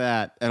lot of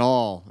that at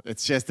all.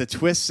 It's just the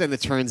twists and the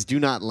turns do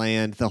not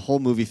land. The whole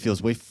movie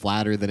feels way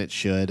flatter than it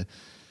should.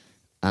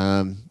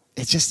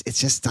 It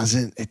just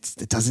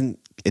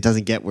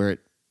doesn't get where it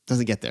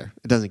doesn't get there.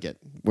 It doesn't get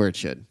where it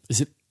should.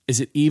 Is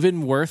it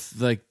even worth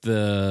like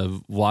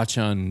the watch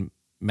on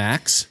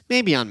Max?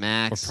 Maybe on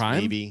Max. Or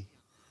Prime? Maybe.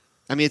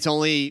 I mean, it's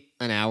only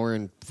an hour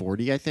and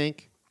 40, I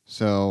think.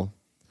 So,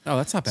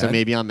 that's not bad. So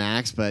maybe on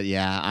Max, but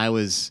yeah, I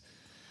was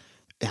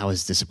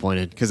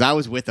disappointed because I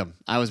was with them.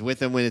 I was with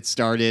them when it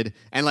started,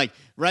 and like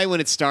right when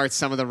it starts,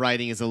 some of the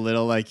writing is a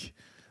little like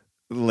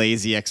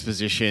lazy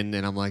exposition,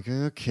 and I'm like,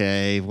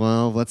 okay,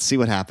 well, let's see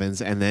what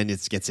happens, and then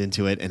it gets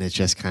into it, and it's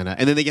just kind of,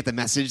 and then they get the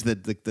message,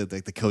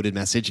 the coded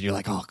message, and you're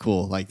like, oh,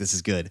 cool, like this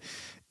is good,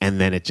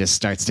 and then it just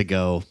starts to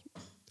go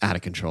out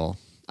of control.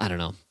 I don't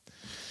know.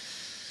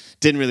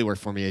 Didn't really work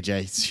for me,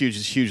 AJ. It's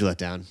huge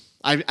letdown.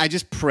 I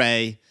just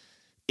pray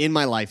in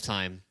my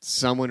lifetime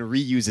someone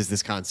reuses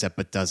this concept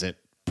but does it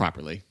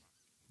properly.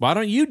 Why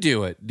don't you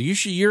do it?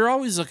 You're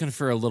always looking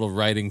for a little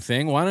writing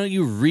thing. Why don't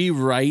you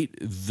rewrite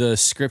the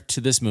script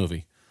to this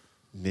movie?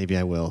 Maybe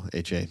I will,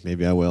 AJ.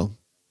 Maybe I will.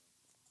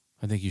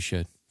 I think you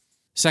should.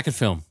 Second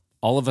film,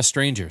 All of Us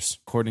Strangers.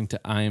 According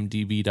to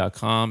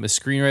IMDb.com, a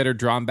screenwriter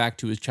drawn back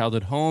to his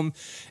childhood home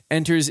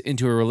enters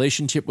into a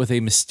relationship with a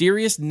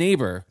mysterious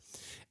neighbor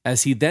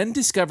as he then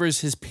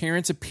discovers his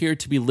parents appear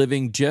to be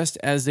living just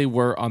as they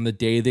were on the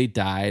day they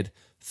died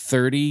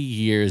 30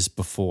 years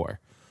before.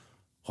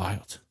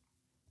 Wild.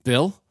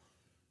 Bill,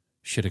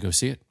 should I go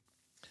see it?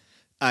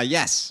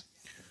 Yes.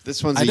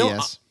 This one's a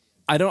yes.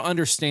 I don't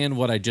understand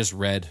what I just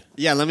read.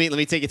 Yeah, let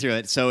me take you through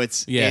it. So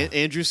it's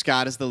Andrew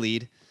Scott is the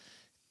lead.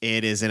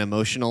 It is an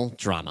emotional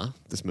drama,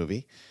 this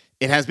movie.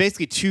 It has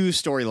basically two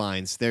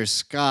storylines.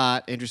 There's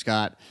Andrew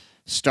Scott,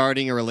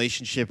 starting a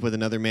relationship with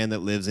another man that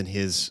lives in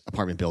his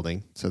apartment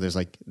building. So there's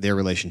like their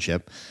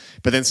relationship.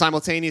 But then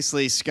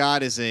simultaneously,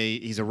 Scott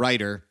he's a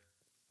writer,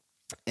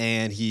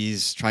 and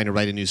he's trying to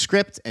write a new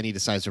script, and he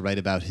decides to write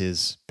about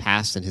his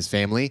past and his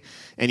family,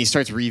 and he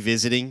starts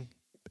revisiting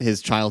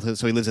his childhood.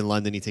 So he lives in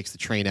London. He takes the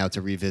train out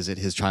to revisit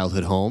his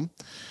childhood home.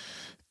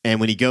 And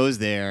when he goes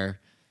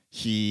there,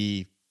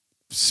 he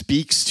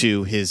speaks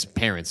to his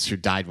parents who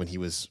died when he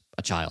was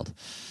a child.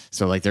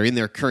 So like they're in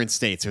their current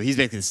state. So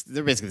they're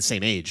basically the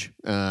same age.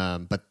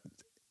 But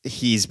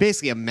he's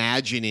basically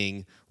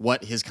imagining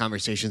what his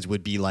conversations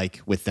would be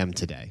like with them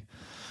today.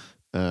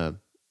 And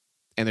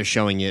they're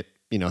showing it,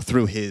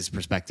 through his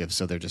perspective.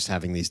 So they're just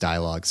having these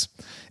dialogues.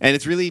 And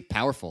it's really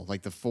powerful.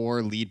 Like the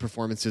 4 lead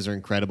performances are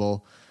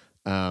incredible.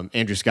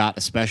 Andrew Scott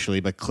especially,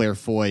 but Claire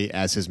Foy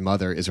as his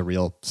mother is a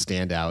real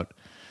standout.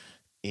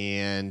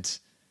 And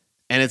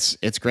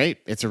it's great.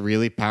 It's a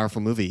really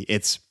powerful movie.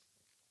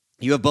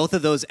 You have both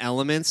of those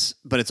elements,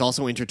 but it's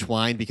also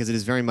intertwined because it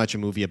is very much a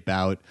movie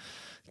about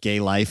gay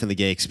life and the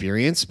gay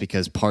experience,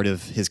 because part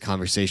of his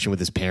conversation with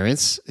his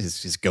parents,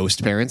 his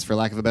ghost parents, for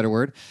lack of a better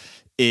word,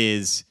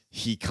 is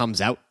he comes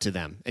out to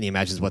them and he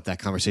imagines what that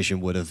conversation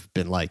would have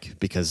been like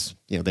because,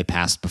 they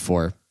passed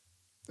before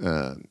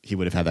he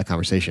would have had that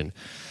conversation.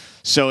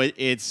 So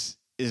there's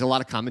a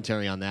lot of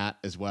commentary on that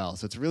as well.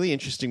 So it's a really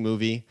interesting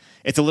movie.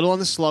 It's a little on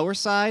the slower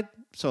side.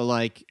 So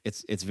like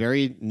it's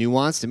very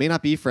nuanced. It may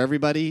not be for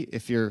everybody.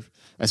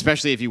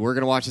 Especially if you were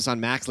going to watch this on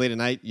Max late at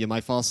night, you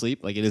might fall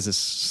asleep. Like it is a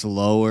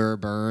slower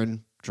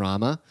burn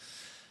drama,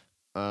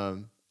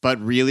 but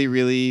really,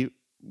 really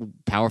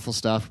powerful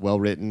stuff. Well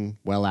written,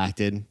 well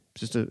acted.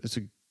 It's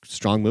a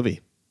strong movie.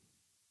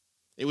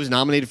 It was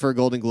nominated for a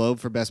Golden Globe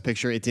for Best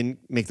Picture. It didn't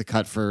make the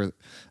cut for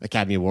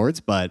Academy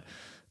Awards, but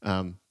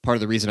part of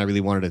the reason I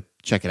really wanted to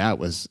check it out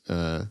was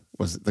the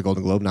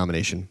Golden Globe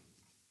nomination.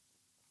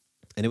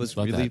 And it was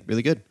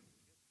really good.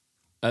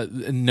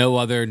 No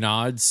other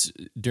nods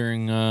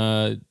during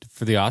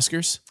for the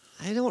Oscars?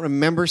 I don't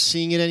remember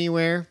seeing it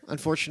anywhere,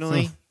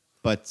 unfortunately.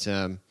 But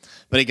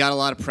it got a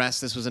lot of press.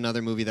 This was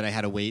another movie that I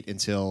had to wait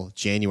until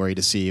January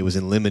to see. It was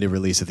in limited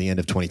release at the end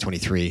of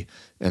 2023,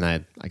 and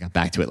I got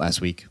back to it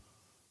last week.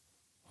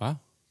 Wow.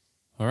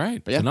 All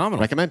right. But yeah,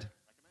 phenomenal. Recommend.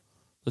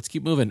 Let's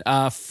keep moving.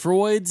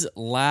 Freud's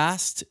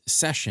last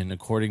session,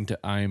 according to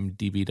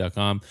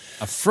IMDb.com.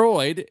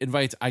 Freud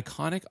invites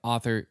iconic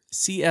author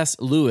C.S.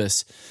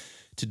 Lewis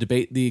to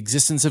debate the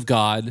existence of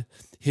God,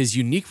 his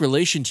unique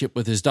relationship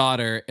with his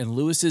daughter, and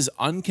Lewis's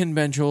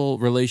unconventional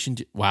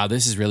relationship. Wow,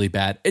 this is really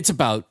bad. It's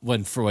about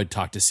when Freud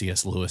talked to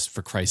C.S. Lewis,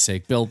 for Christ's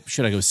sake. Bill,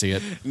 should I go see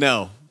it?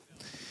 No,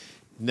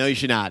 you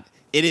should not.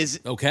 It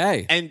is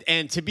okay.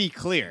 And to be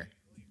clear,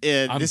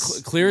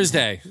 clear as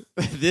day.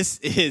 This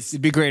is.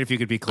 It'd be great if you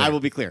could be clear. I will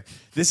be clear.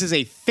 This is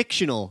a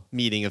fictional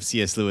meeting of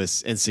C.S.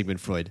 Lewis and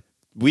Sigmund Freud.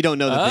 We don't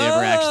know that they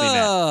ever actually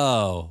met.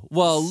 Oh,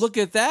 well, look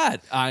at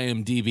that.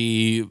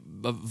 IMDb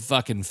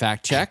fucking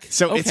fact check.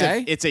 So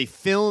okay. it's a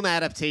film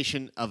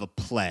adaptation of a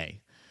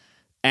play.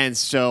 And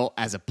so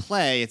as a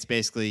play, it's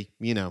basically,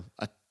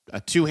 a a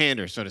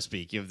two-hander, so to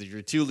speak. You have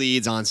your two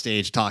leads on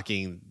stage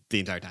talking the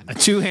entire time. A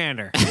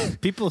two-hander.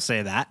 People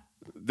say that.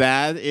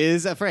 That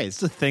is a phrase.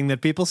 It's a thing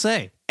that people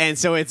say. And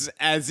so it's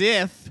as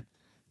if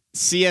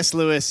C.S.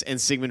 Lewis and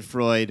Sigmund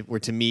Freud were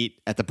to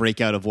meet at the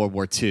breakout of World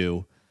War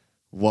II.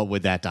 What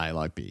would that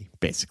dialogue be,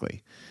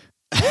 basically?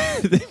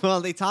 Well,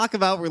 they talk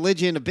about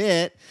religion a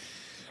bit,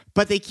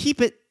 but they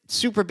keep it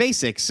super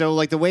basic. So,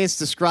 like, the way it's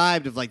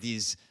described of, like,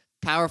 these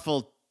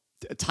powerful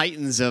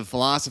titans of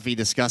philosophy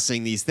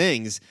discussing these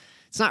things,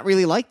 it's not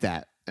really like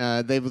that.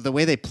 The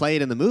way they play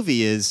it in the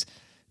movie is,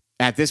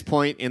 at this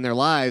point in their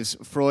lives,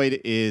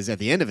 Freud is at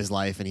the end of his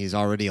life, and he's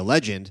already a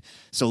legend.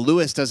 So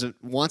Lewis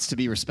wants to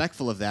be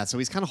respectful of that, so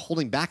he's kind of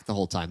holding back the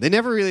whole time. They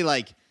never really,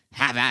 like,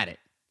 have at it.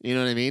 You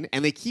know what I mean?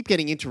 And they keep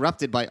getting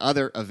interrupted by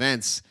other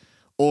events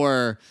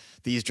or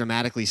these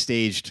dramatically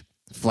staged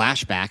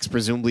flashbacks,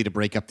 presumably to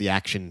break up the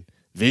action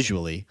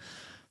visually.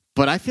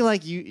 But I feel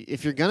like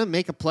if you're going to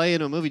make a play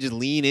in a movie, just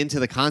lean into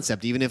the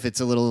concept, even if it's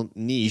a little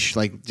niche,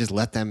 like just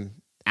let them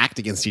act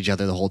against each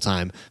other the whole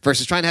time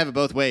versus trying to have it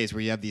both ways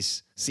where you have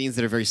these scenes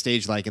that are very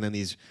stage-like and then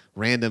these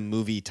random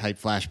movie-type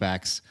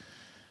flashbacks.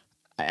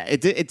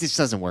 It just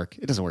doesn't work.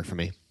 It doesn't work for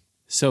me.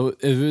 So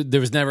there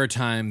was never a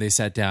time they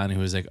sat down and he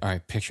was like, all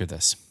right, picture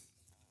this.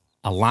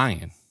 A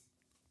lion,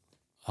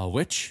 a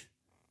witch,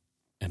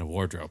 and a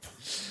wardrobe.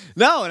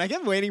 No, and I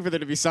kept waiting for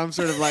there to be some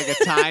sort of like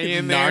a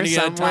tie-in there Narnia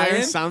somewhere,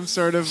 tie-in? some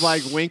sort of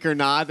like wink or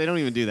nod. They don't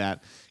even do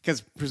that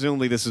because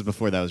presumably this was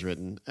before that was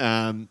written.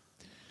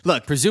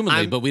 Look,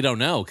 Presumably, but we don't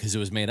know because it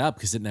was made up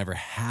because it never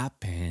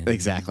happened.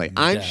 Exactly.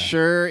 I'm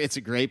sure it's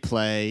a great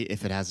play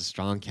if it has a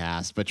strong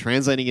cast, but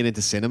translating it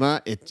into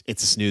cinema,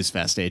 it's a snooze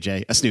fest,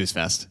 AJ. A snooze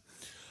fest.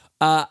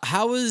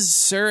 How was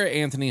Sir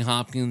Anthony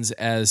Hopkins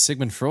as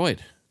Sigmund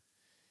Freud?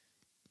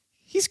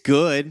 He's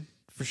good,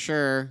 for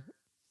sure.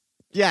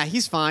 Yeah,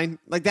 he's fine.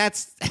 Like,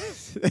 that's...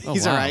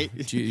 he's all right.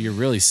 You're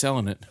really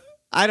selling it.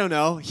 I don't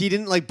know. He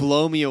didn't, like,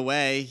 blow me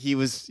away. He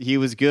was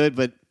good,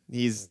 but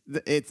it's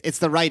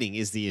the writing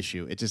is the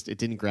issue. It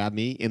didn't grab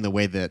me in the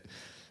way that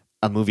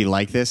a movie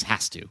like this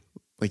has to.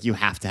 Like, you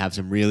have to have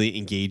some really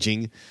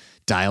engaging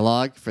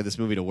dialogue for this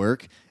movie to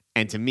work.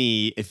 And to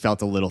me, it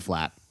felt a little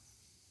flat.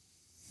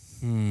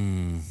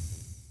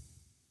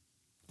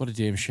 What a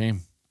damn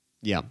shame.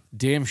 Yeah.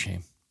 Damn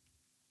shame.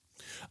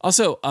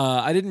 Also,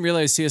 I didn't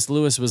realize C.S.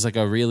 Lewis was like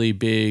a really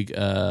big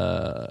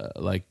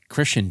like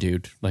Christian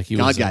dude. Like he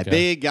was like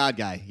big God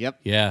guy. Yep.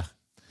 Yeah.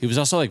 He was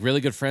also like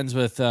really good friends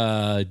with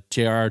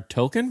J.R.R.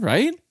 Tolkien,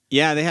 right?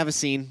 Yeah, they have a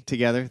scene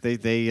together.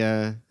 They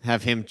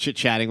have him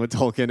chit-chatting with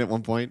Tolkien at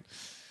one point.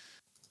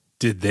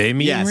 Did they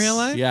meet in real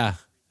life? Yeah.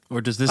 Or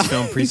does this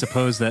film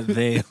presuppose that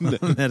they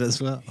met as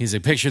well? He's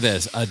like, picture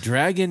this, a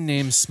dragon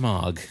named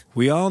Smog.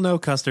 We all know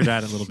Custer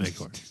died at Little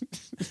Bighorn.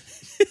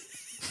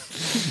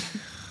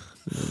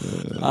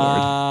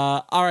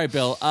 All right,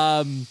 Bill.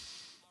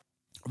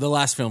 The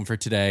last film for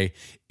today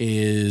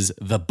is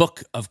The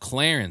Book of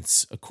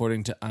Clarence.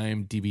 According to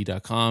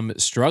IMDb.com,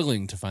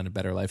 struggling to find a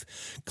better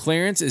life,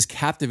 Clarence is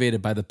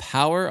captivated by the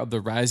power of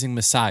the rising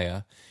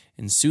Messiah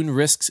and soon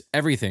risks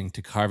everything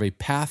to carve a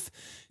path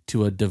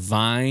to a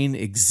divine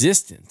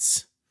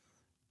existence.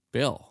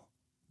 Bill,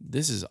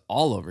 this is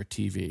all over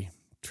TV.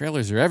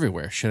 Trailers are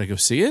everywhere. Should I go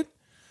see it?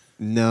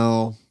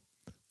 No,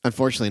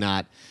 unfortunately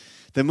not.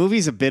 The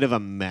movie's a bit of a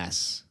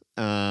mess.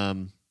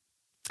 So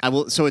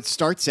it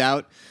starts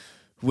out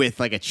with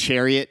like a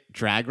chariot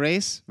drag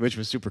race, which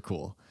was super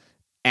cool.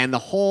 And the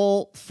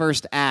whole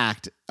first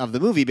act of the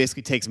movie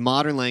basically takes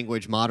modern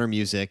language, modern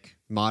music,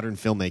 modern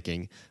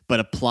filmmaking, but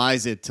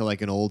applies it to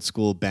like an old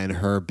school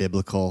Ben-Hur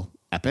biblical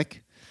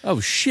epic. Oh,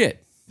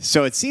 shit.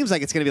 So it seems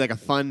like it's going to be like a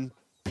fun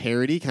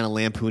parody, kind of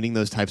lampooning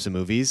those types of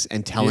movies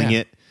and telling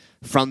it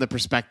from the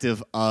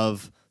perspective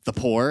of the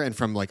poor and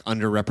from like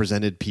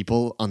underrepresented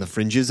people on the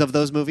fringes of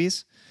those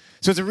movies.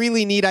 So it's a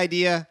really neat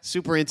idea,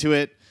 super into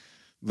it.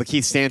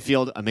 Lakeith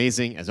Stanfield,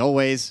 amazing as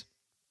always.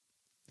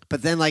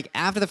 But then like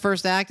after the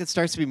first act, it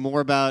starts to be more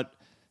about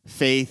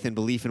faith and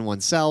belief in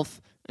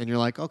oneself. And you're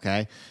like,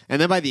 okay. And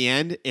then by the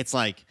end, it's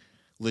like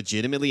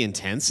legitimately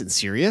intense and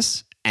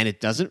serious. And it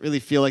doesn't really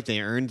feel like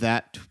they earned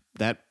that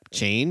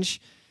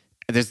change.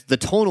 There's the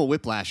tonal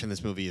whiplash in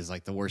this movie is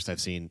like the worst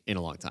I've seen in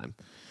a long time.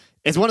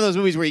 It's one of those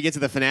movies where you get to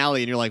the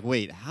finale and you're like,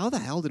 wait, how the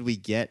hell did we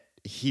get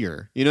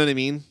here? You know what I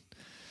mean?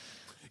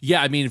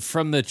 Yeah, I mean,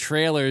 from the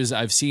trailers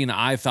I've seen,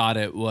 I thought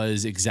it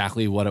was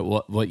exactly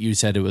what you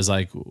said. It was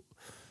like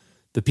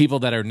the people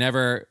that are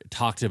never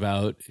talked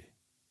about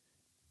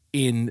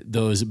in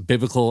those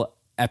biblical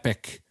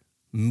epic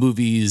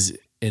movies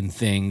and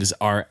things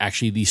are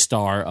actually the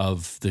star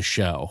of the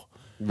show.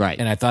 Right.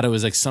 And I thought it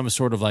was like some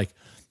sort of like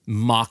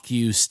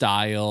mock-you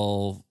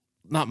style,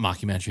 not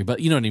mockumentary, but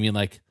you know what I mean?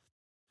 Like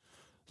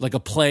a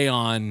play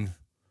on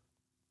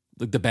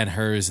like the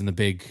Ben-Hurs and the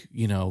big,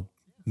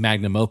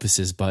 magnum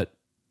opuses, but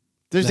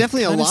there's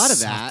definitely a lot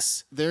sucks. of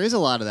that. There is a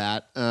lot of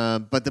that.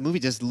 But the movie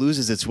just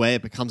loses its way.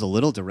 It becomes a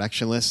little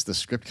directionless. The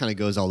script kind of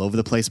goes all over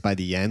the place by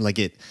the end. Like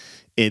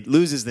it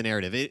loses the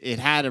narrative. It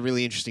had a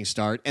really interesting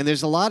start. And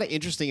there's a lot of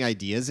interesting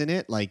ideas in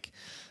it. Like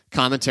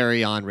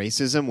commentary on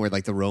racism where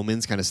like the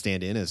Romans kind of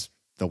stand in as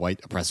the white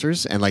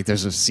oppressors. And like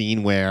there's a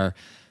scene where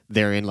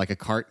they're in like a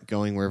cart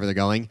going wherever they're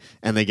going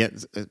and they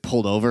get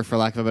pulled over, for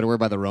lack of a better word,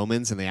 by the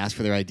Romans and they ask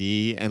for their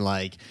ID. And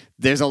like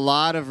there's a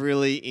lot of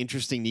really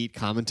interesting, neat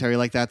commentary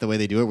like that, the way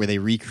they do it, where they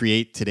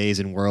recreate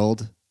today's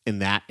world in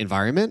that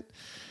environment.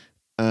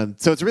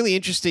 So it's a really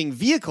interesting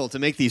vehicle to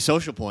make these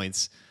social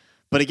points.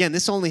 But again,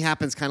 this only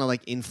happens kind of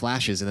like in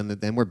flashes. And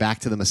then we're back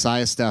to the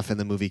Messiah stuff and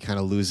the movie kind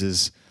of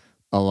loses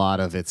a lot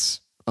of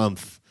its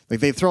oomph. Like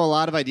they throw a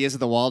lot of ideas at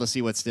the wall to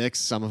see what sticks.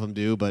 Some of them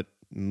do, but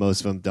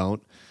most of them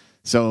don't.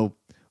 So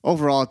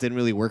overall, it didn't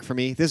really work for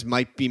me. This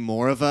might be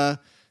more of a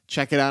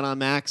check it out on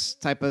Max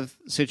type of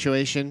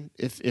situation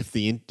if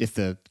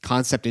the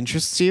concept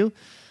interests you.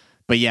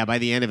 But yeah, by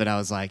the end of it, I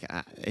was like,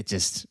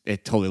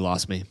 it totally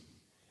lost me.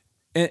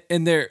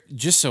 And there,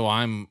 just so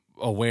I'm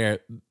aware,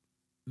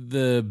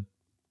 the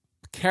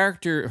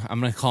character, I'm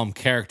going to call them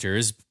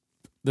characters,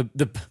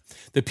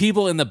 the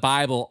people in the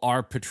Bible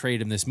are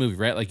portrayed in this movie,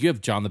 right? Like you have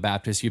John the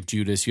Baptist, you have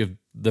Judas, you have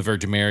the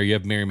Virgin Mary, you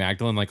have Mary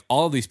Magdalene. Like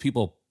all of these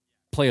people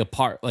play a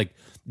part. Like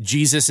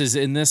Jesus is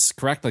in this,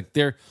 correct? Like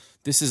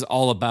this is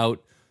all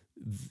about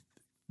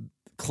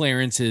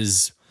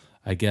Clarence's,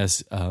 I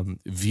guess,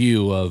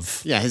 view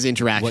of his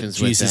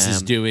interactions what Jesus with them.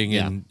 is doing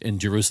in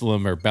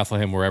Jerusalem or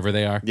Bethlehem, wherever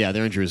they are. Yeah,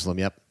 they're in Jerusalem.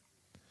 Yep.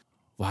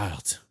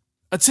 Wild.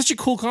 It's such a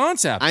cool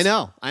concept. I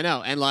know.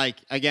 And like,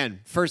 again,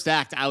 first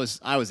act, I was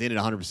in it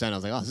 100%. I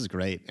was like, oh, this is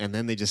great. And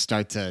then they just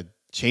start to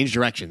change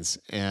directions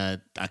a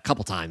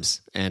couple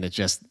times, and it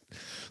just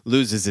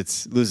loses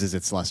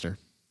its luster.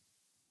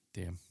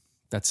 Damn,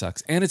 that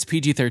sucks. And it's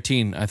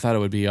PG-13. I thought it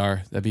would be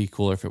R. That'd be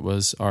cooler if it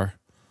was R.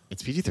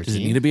 It's PG-13. Does it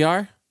need to be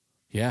R?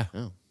 Yeah.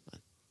 Oh,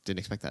 didn't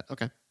expect that.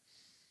 Okay.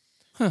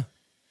 Huh.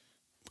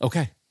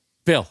 Okay.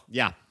 Bill.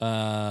 Yeah.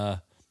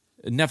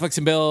 Netflix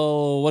and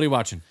Bill, what are you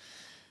watching?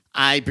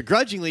 I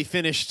begrudgingly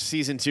finished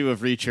season 2 of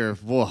Reacher.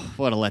 Whoa,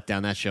 what a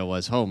letdown that show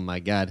was. Oh, my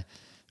God.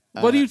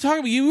 What are you talking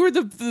about? You were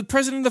the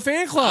president of the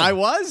fan club. I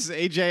was,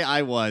 AJ,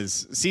 I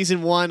was.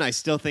 Season 1, I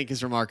still think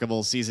is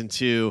remarkable. Season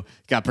 2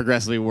 got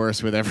progressively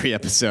worse with every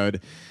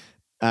episode.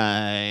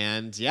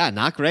 And yeah,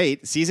 not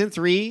great. Season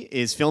 3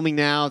 is filming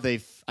now.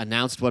 They've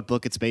announced what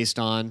book it's based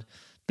on.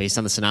 Based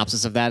on the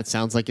synopsis of that, it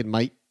sounds like it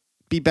might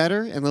be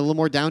better and a little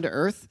more down to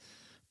earth.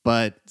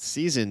 But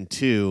season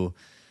 2,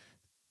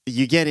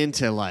 you get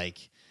into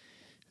like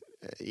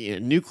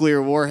nuclear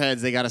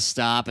warheads they got to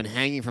stop and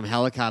hanging from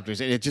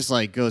helicopters, and it just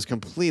like goes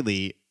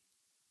completely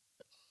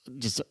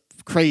just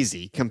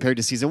crazy compared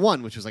to season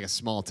 1, which was like a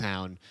small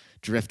town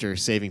drifter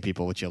saving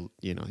people, which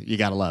you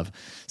gotta love.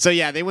 So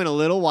yeah, they went a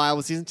little wild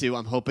with season 2.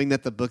 I'm hoping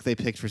that the book they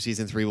picked for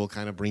season 3 will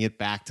kind of bring it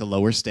back to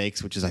lower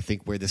stakes, which is I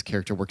think where this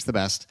character works the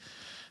best.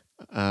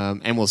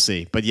 And we'll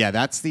see. But yeah,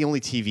 that's the only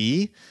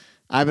TV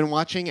I've been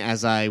watching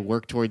as I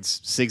work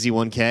towards SIGSI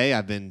 1K.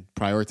 I've been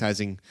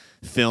prioritizing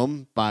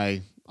film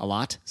by a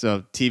lot.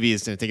 So TV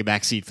is going to take a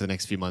back seat for the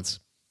next few months.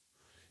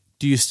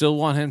 Do you still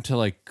want him to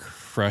like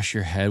crush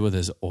your head with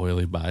his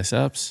oily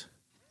biceps?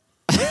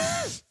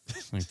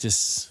 Like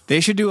just They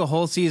should do a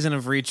whole season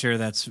of Reacher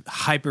that's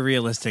hyper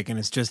realistic, and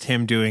it's just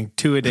him doing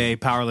 2-a-day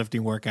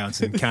powerlifting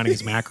workouts and counting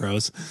his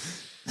macros.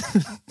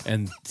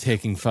 and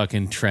taking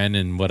fucking Tren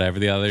and whatever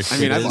the other shit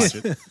I mean, I is. watched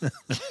it.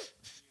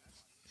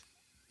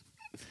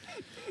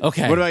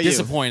 Okay, What about you?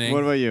 disappointing.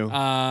 What about you?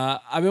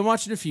 I've been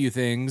watching a few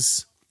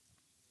things.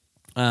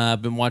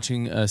 I've been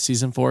watching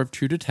season 4 of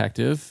True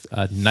Detective,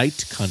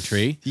 Night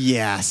Country.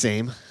 Yeah,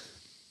 same.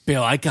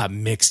 Bill, I got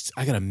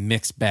a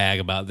mixed bag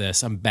about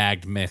this. I'm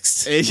bagged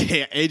mixed.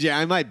 AJ,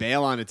 I might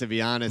bail on it, to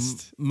be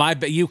honest.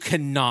 You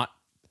cannot,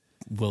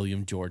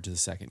 William George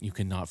II. You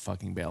cannot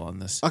fucking bail on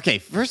this. Okay,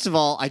 first of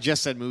all, I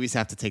just said movies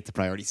have to take the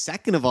priority.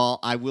 Second of all,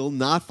 I will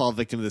not fall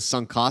victim to the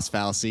sunk cost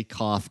fallacy.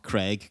 Cough,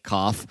 Craig,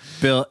 cough.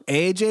 Bill,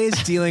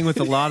 AJ's dealing with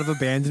a lot of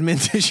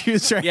abandonment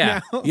issues right Yeah.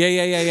 now.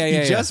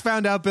 Yeah. You just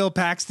found out Bill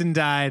Paxton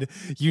died.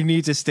 You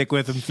need to stick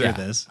with him through Yeah.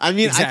 this. I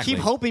mean, Exactly. I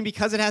keep hoping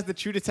because it has the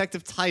True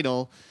Detective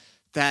title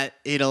that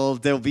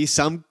there'll be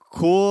some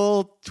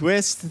cool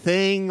twist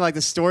thing, like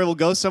the story will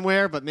go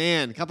somewhere. But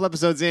man, a couple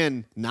episodes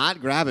in, not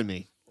grabbing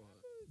me.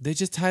 They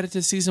just tied it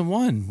to season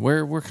 1.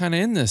 We're kind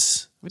of in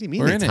this. What do you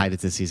mean We're they in tied it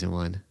to season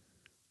 1?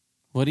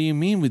 What do you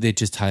mean they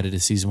just tied it to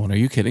season 1? Are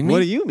you kidding me? What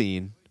do you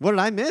mean? What did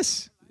I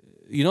miss?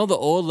 You know the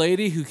old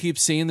lady who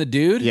keeps seeing the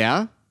dude?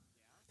 Yeah?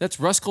 That's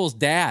Ruskal's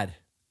dad.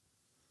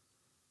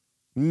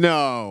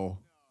 No.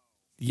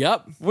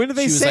 Yep. When did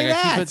they She was say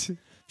like, that?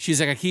 She's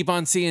like, I keep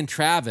on seeing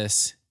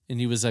Travis. And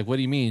he was like, what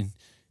do you mean?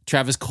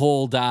 Travis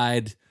Cole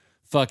died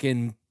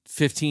fucking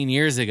 15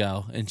 years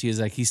ago. And she was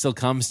like, he still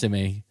comes to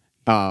me.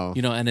 Oh.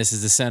 You know, and this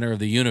is the center of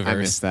the universe. I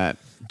missed that.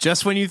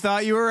 Just when you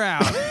thought you were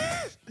out.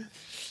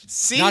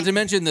 See? Not to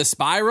mention the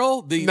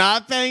spiral.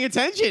 Not paying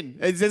attention.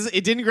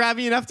 It didn't grab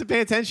me enough to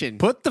pay attention.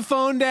 Put the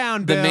phone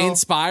down, The Bill. main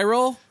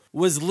spiral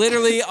was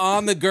literally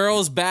on the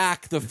girl's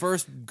back. The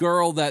first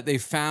girl that they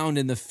found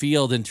in the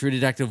field in True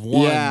Detective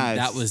 1. Yeah,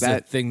 that was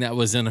that- the thing that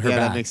was in her back.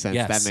 that makes sense.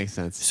 Yes. That makes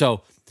sense.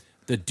 So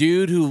the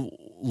dude who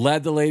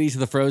led the lady to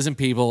the frozen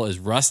people is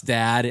Russ'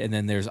 dad, and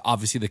then there's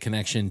obviously the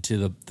connection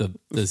to the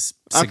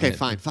Okay,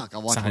 fine. Fuck,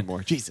 I'll watch one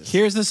more. Jesus.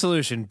 Here's the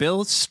solution.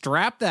 Bill,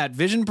 strap that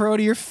Vision Pro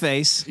to your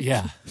face.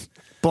 Yeah.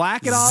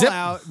 Black it all Zip.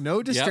 out.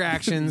 No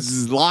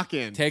distractions. Lock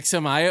in. Take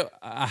some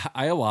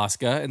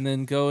ayahuasca and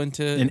then go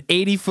into An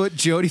 80-foot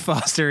Jodie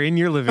Foster in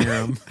your living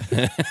room.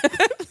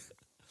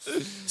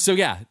 So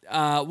yeah,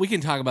 we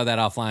can talk about that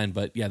offline,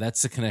 but yeah,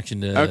 that's the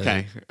connection to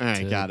Okay. All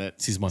right, got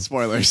it. Season 1.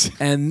 Spoilers.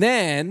 And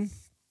then,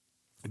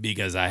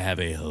 because I have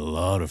a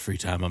lot of free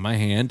time on my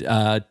hand,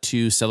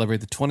 to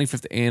celebrate the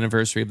 25th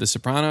anniversary of The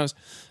Sopranos,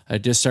 I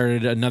just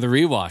started another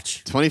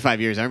rewatch.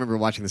 25 years. I remember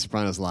watching The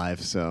Sopranos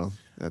live, so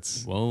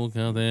that's... Woke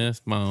up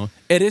this morning.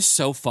 It is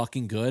so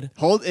fucking good.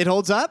 It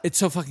holds up? It's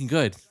so fucking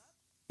good.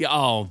 Yeah.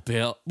 Oh,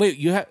 Bill. Wait,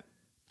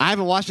 I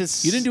haven't watched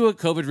it... You didn't do a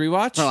COVID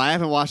rewatch? Bro, I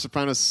haven't watched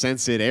Sopranos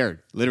since it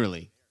aired,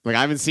 literally. Like,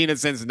 I haven't seen it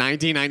since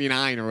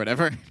 1999 or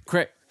whatever.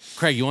 Craig,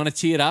 you want to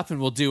tee it up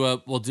and we'll do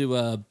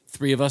a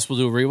three of us will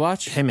do a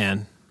rewatch? Hey,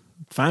 man.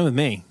 Fine with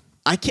me.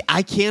 I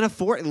can't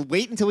afford...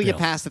 Wait until we get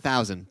past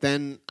 1,000.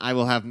 Then I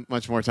will have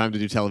much more time to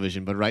do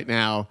television. But right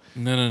now...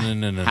 No.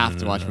 Have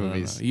to watch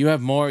movies. You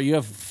have more. You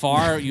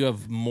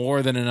have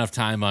more than enough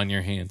time on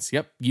your hands.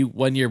 Yep.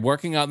 When you're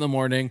working out in the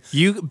morning.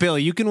 Bill,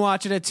 you can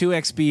watch it at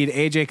 2x speed.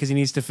 AJ, because he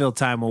needs to fill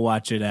time, will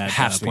watch it at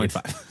half speed.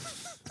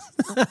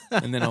 0.5.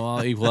 And then it'll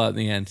all equal out in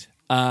the end.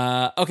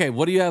 Okay,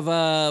 what do you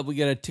have? We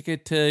got a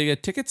ticket. You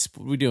got tickets?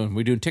 What are we doing?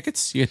 We doing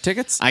tickets? You got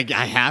tickets? I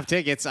have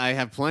tickets. I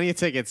have plenty of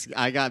tickets.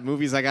 I got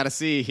movies I got to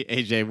see.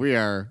 AJ, we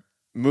are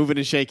moving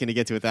and shaking to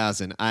get to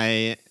 1,000.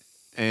 I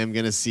am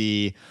going to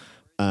see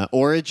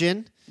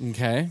Origin.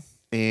 Okay.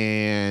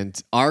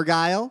 And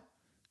Argyle.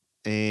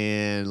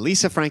 And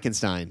Lisa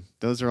Frankenstein.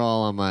 Those are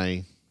all on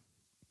my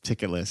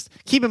ticket list.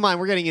 Keep in mind,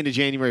 we're getting into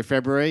January,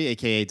 February,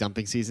 a.k.a.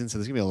 dumping season, so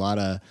there's going to be a lot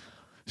of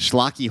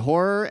schlocky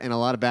horror and a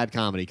lot of bad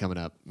comedy coming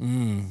up.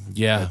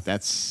 Yeah.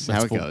 That's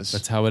how it goes.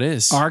 That's how it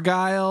is.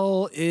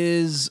 Argyle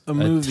is a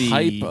movie.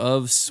 Type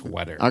of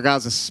sweater.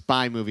 Argyle's a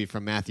spy movie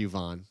from Matthew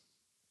Vaughn.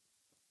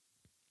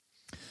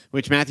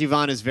 Which Matthew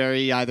Vaughn is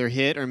very either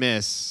hit or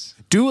miss.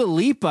 Dua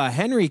Lipa,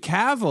 Henry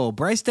Cavill,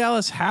 Bryce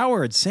Dallas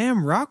Howard,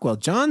 Sam Rockwell,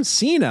 John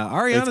Cena,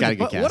 Ariana. It's got a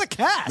good cast. What a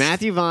cast!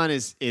 Matthew Vaughn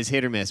is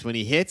hit or miss. When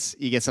he hits,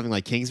 you get something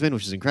like Kingsman,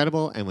 which is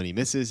incredible, and when he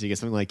misses, you get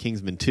something like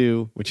Kingsman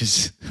 2, which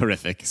is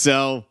horrific.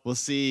 So we'll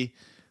see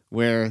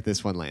where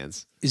this one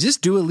lands. Is this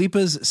Dua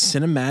Lipa's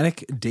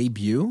cinematic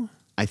debut?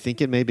 I think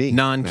it may be.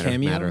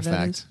 Non-cameo, Matter of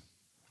fact. is?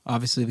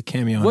 Obviously, the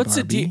cameo. What's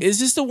on Barbie. it? Is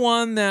this the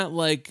one that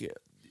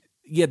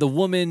the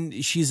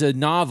woman? She's a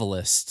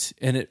novelist,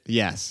 and it.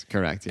 Yes,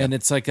 correct. Yeah. And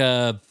it's like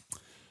a.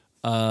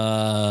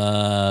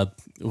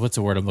 What's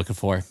the word I'm looking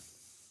for?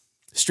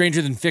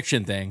 Stranger than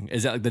fiction thing.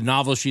 Is that like the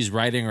novels she's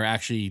writing are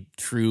actually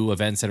true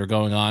events that are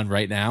going on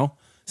right now?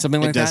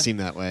 Something like that? It does seem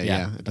that way.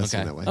 Yeah, it does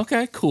seem that way.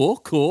 Okay,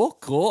 cool.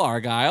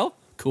 Argyle,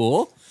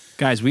 cool.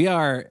 Guys, we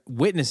are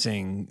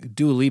witnessing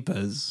Dua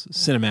Lipa's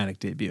cinematic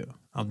debut.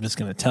 I'm just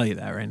going to tell you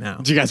that right now.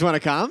 Do you guys want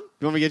to come?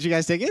 You want me to get you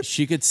guys tickets?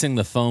 She could sing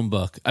the phone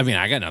book. I mean,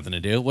 I got nothing to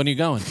do. When are you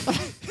going?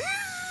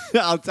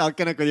 I'll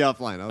connect with you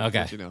offline. I'll Okay.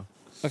 let you know.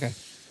 Okay.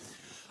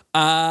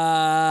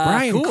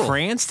 Bryan cool.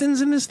 Cranston's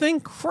in this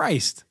thing?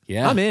 Christ.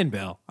 Yeah. I'm in,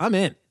 Bill. I'm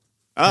in.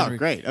 Oh,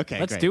 great. Okay,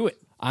 Let's great. do it.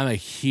 I'm a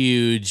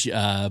huge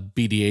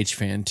BDH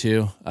fan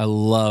too. I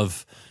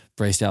love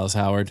Bryce Dallas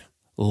Howard.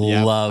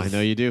 Yeah, Love. I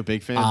know you do.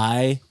 Big fan.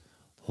 I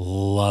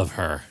love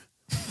her.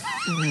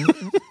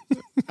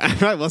 All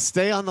right, well,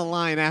 stay on the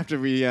line after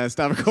we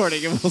stop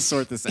recording and we'll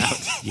sort this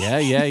out.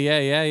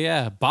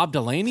 Yeah. Bob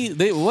Delaney.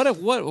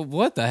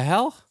 What the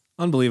hell?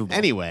 Unbelievable.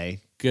 Anyway.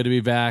 Good to be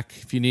back.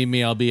 If you need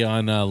me, I'll be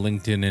on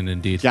LinkedIn and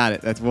Indeed. Got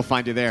it. We'll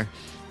find you there.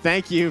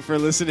 Thank you for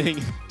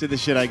listening to the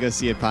Should I Go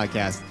See It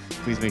podcast.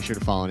 Please make sure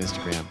to follow on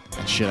Instagram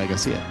at Should I Go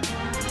See It.